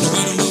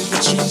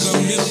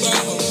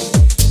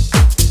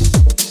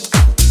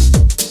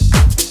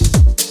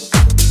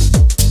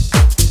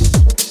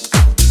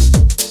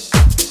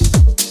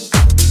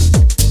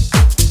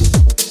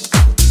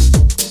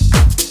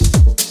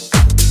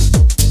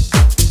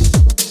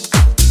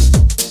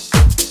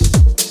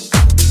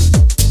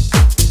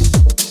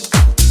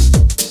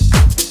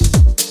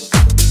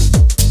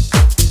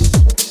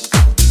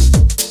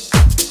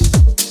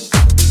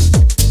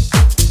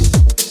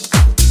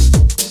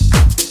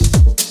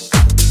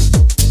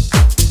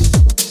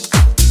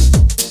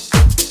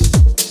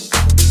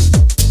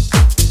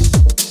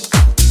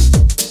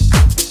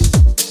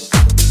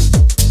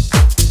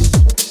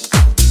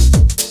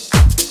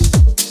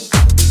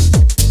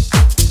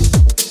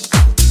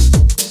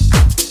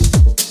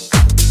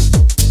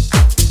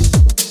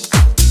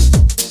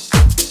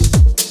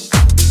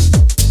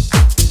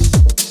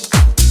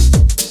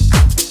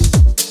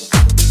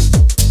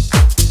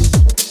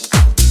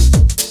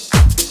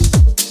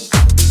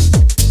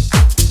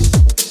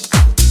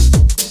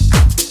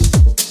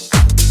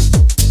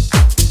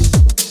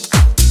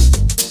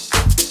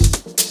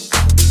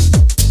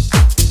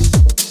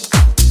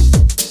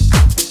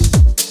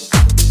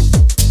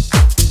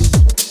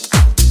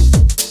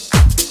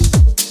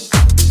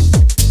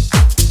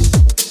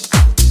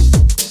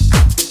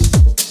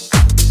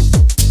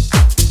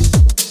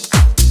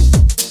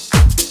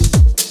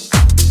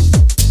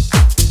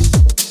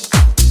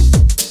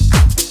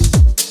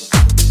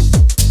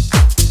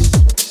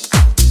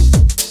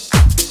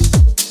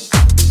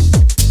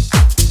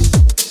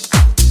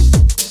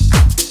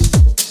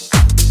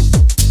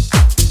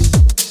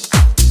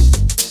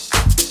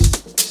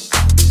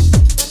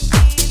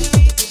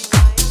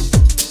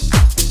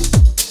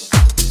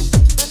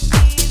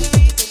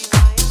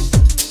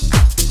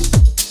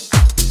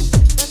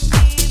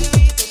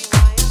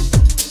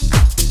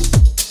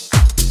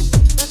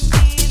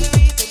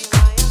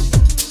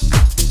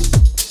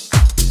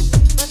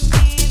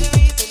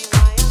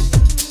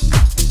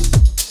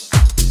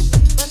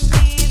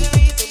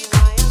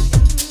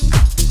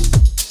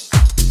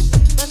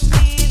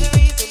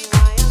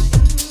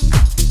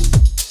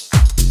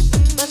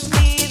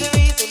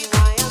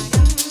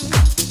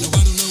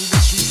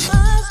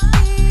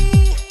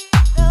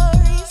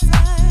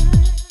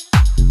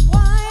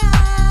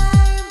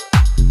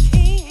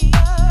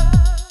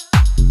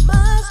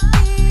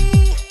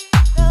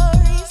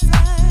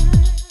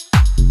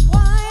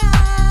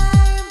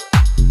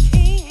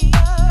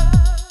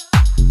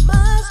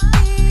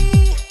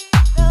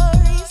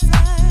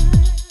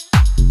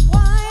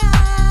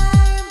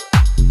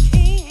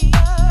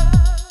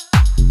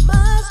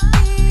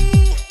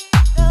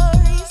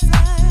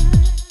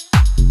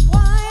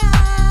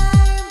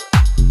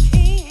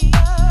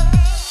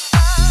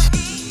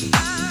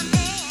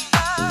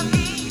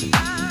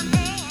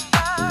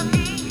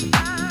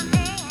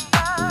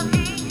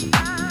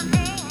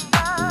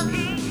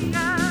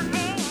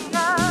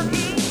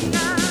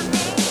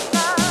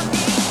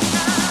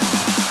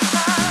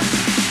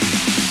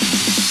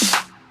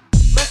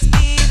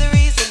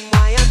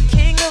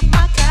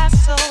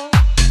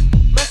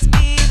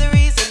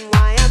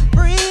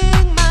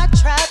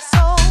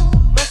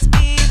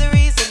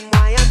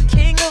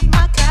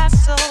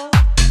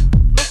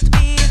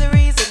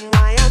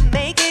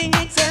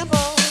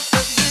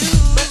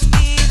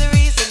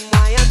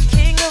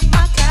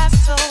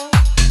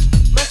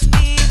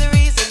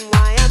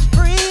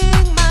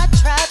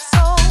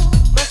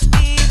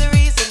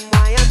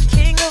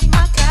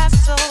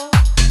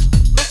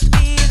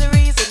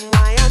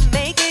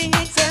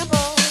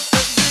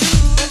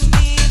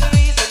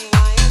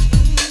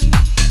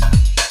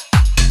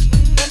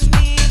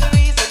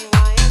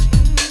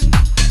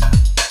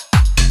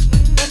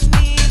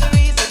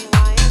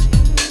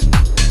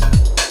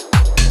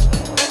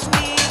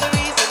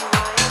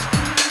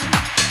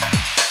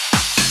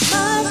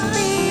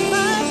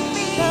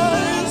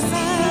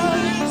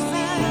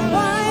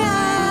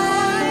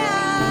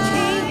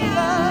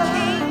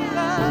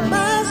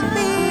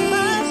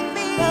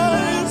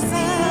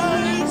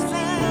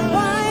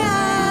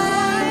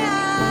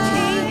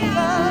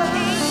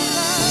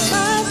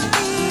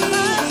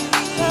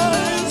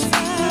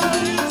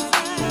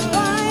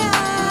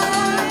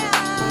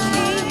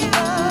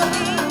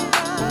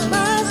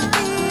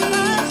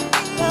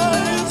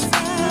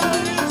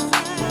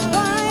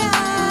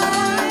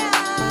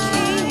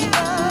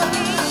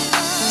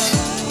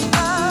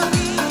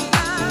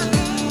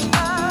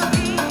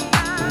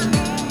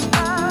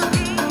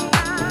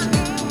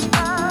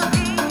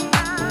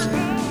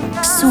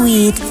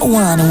 Sweet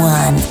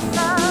 101.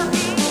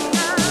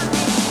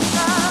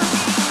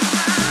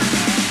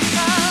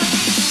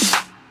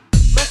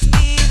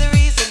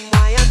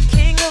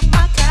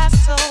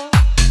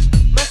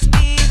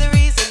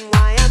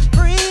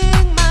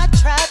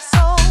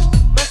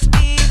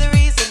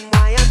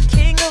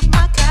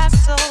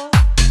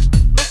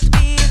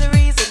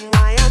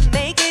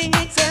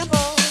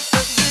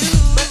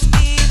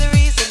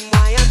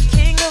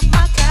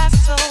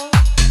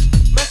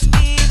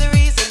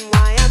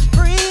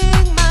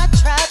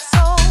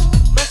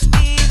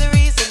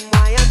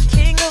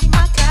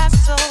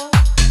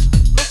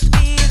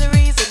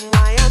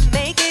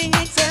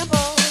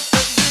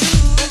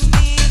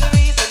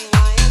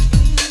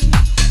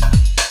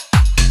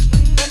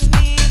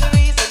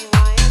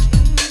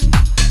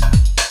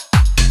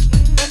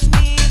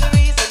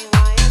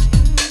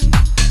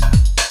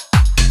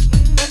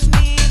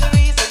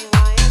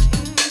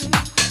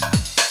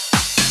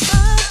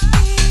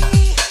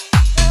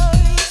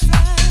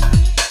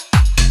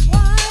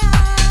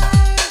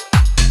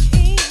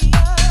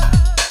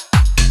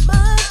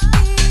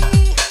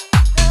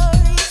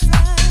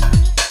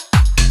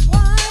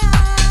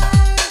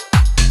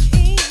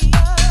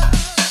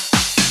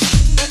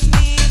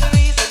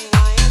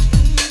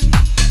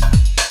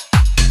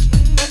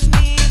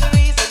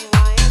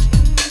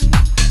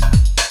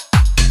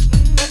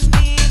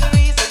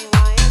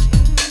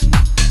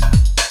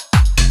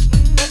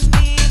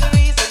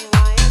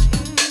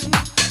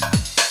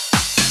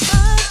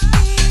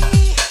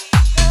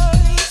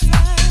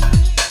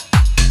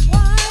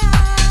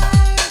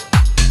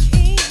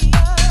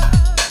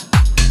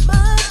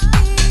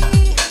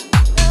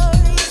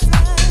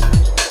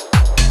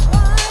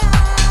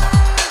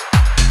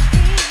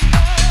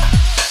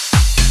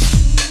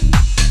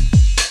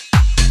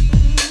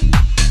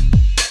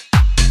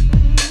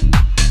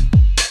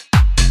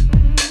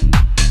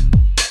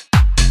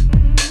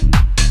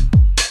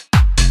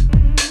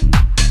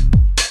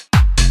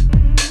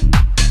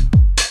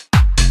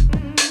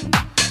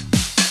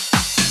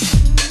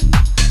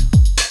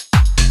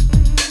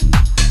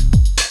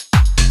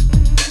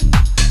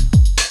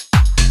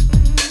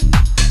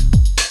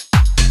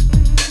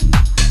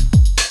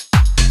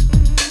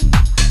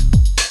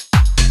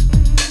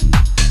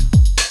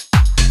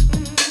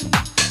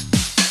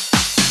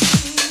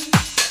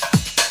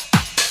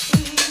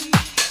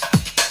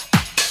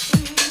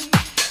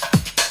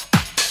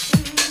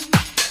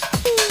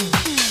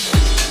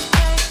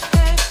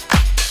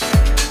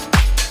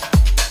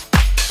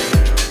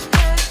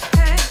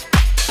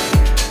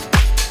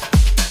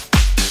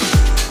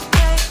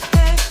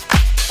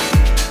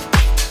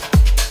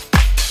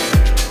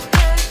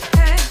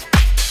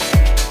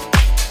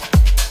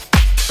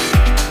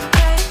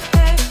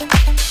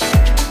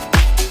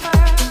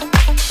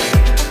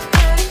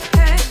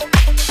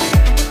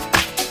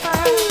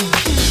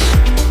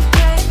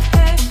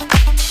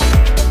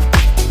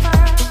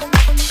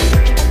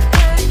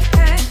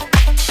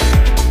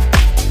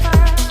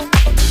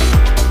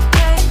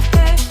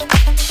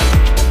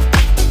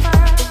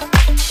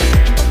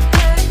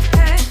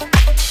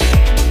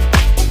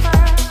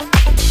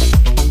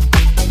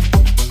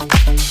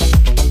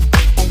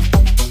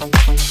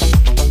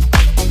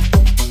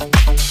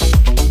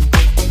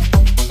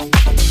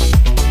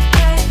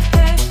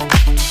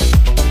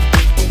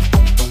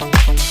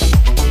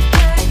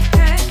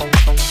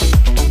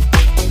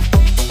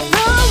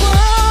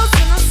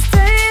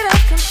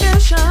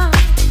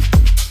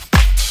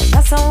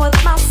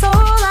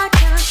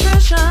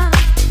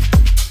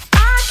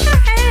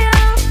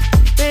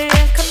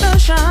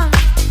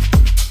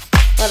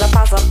 with the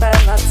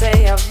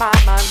possibility of my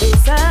mind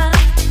losing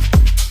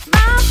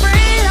my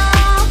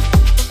freedom,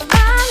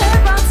 my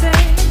liberty,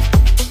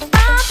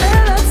 my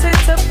ability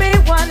to be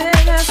what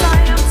it is I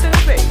am to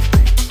be,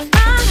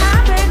 my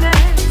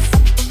happiness,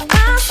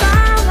 my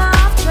style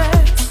of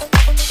dress.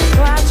 Do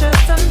I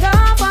choose to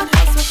love what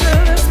helps me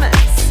through this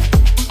mess?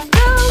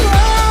 The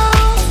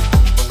world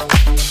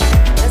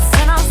is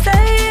in a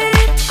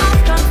state of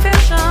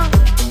confusion.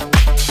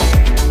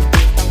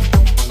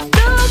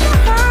 The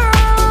world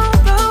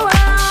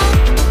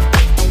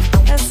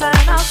is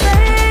in a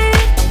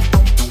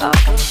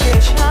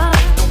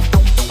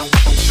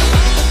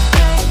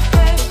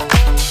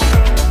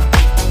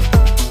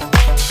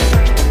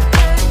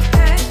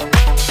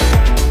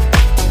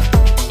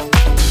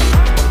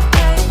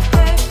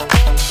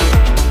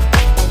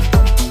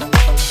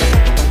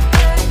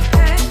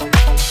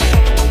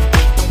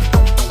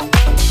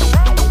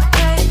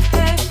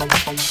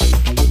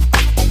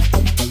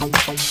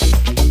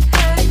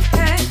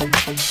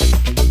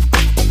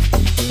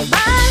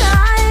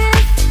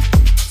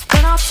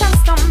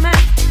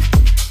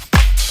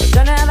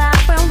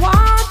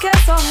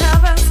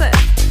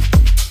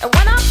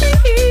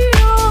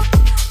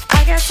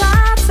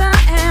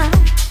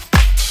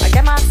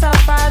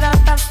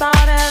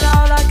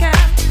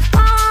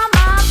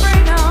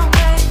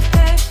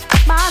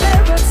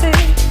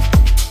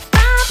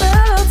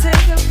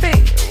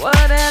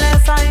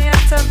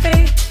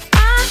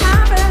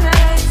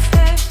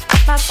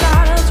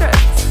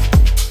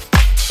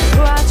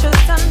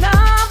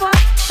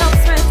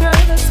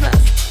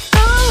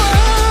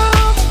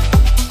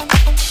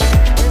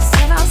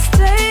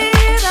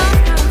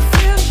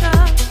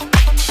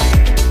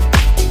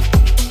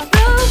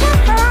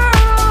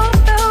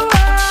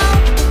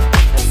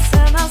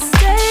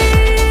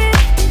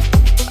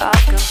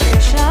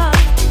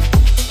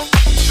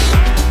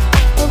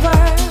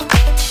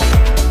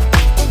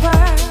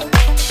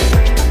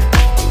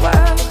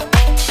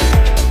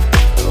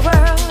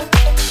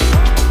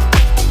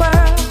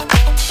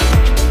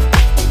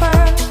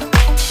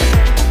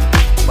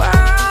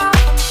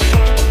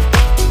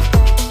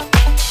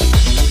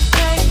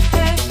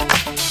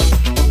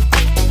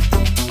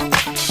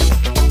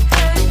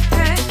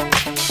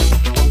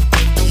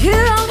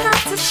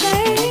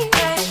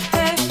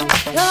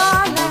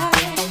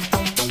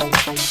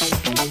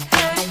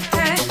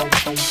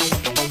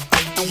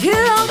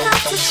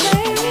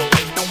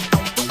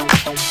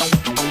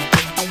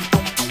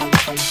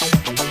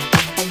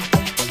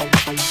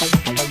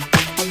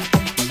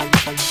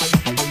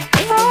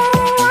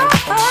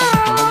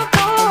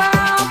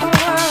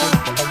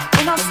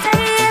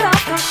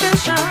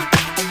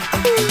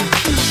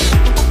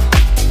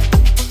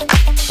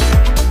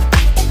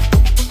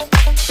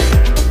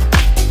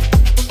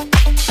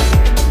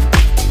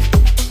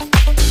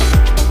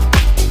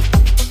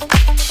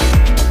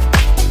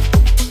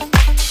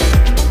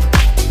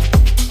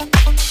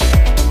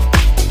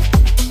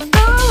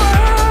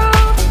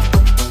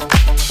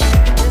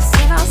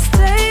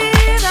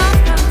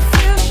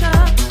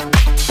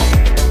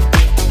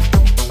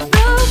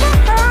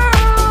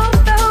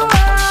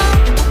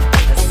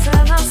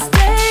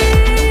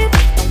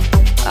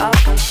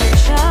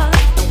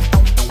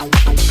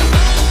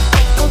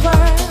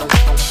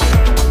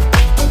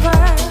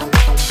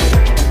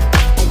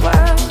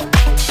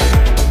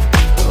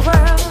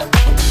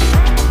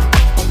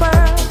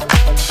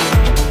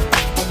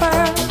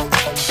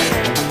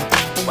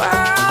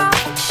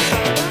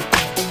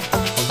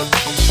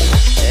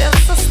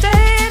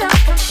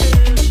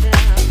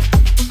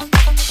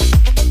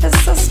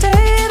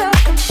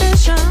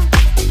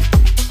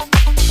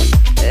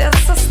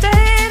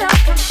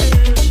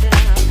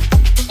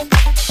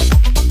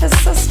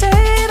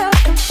state of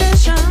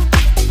confusion.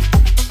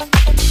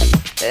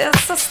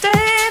 It's a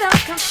state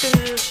of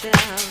confusion.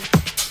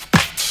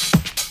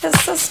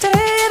 It's a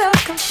state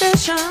of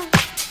confusion.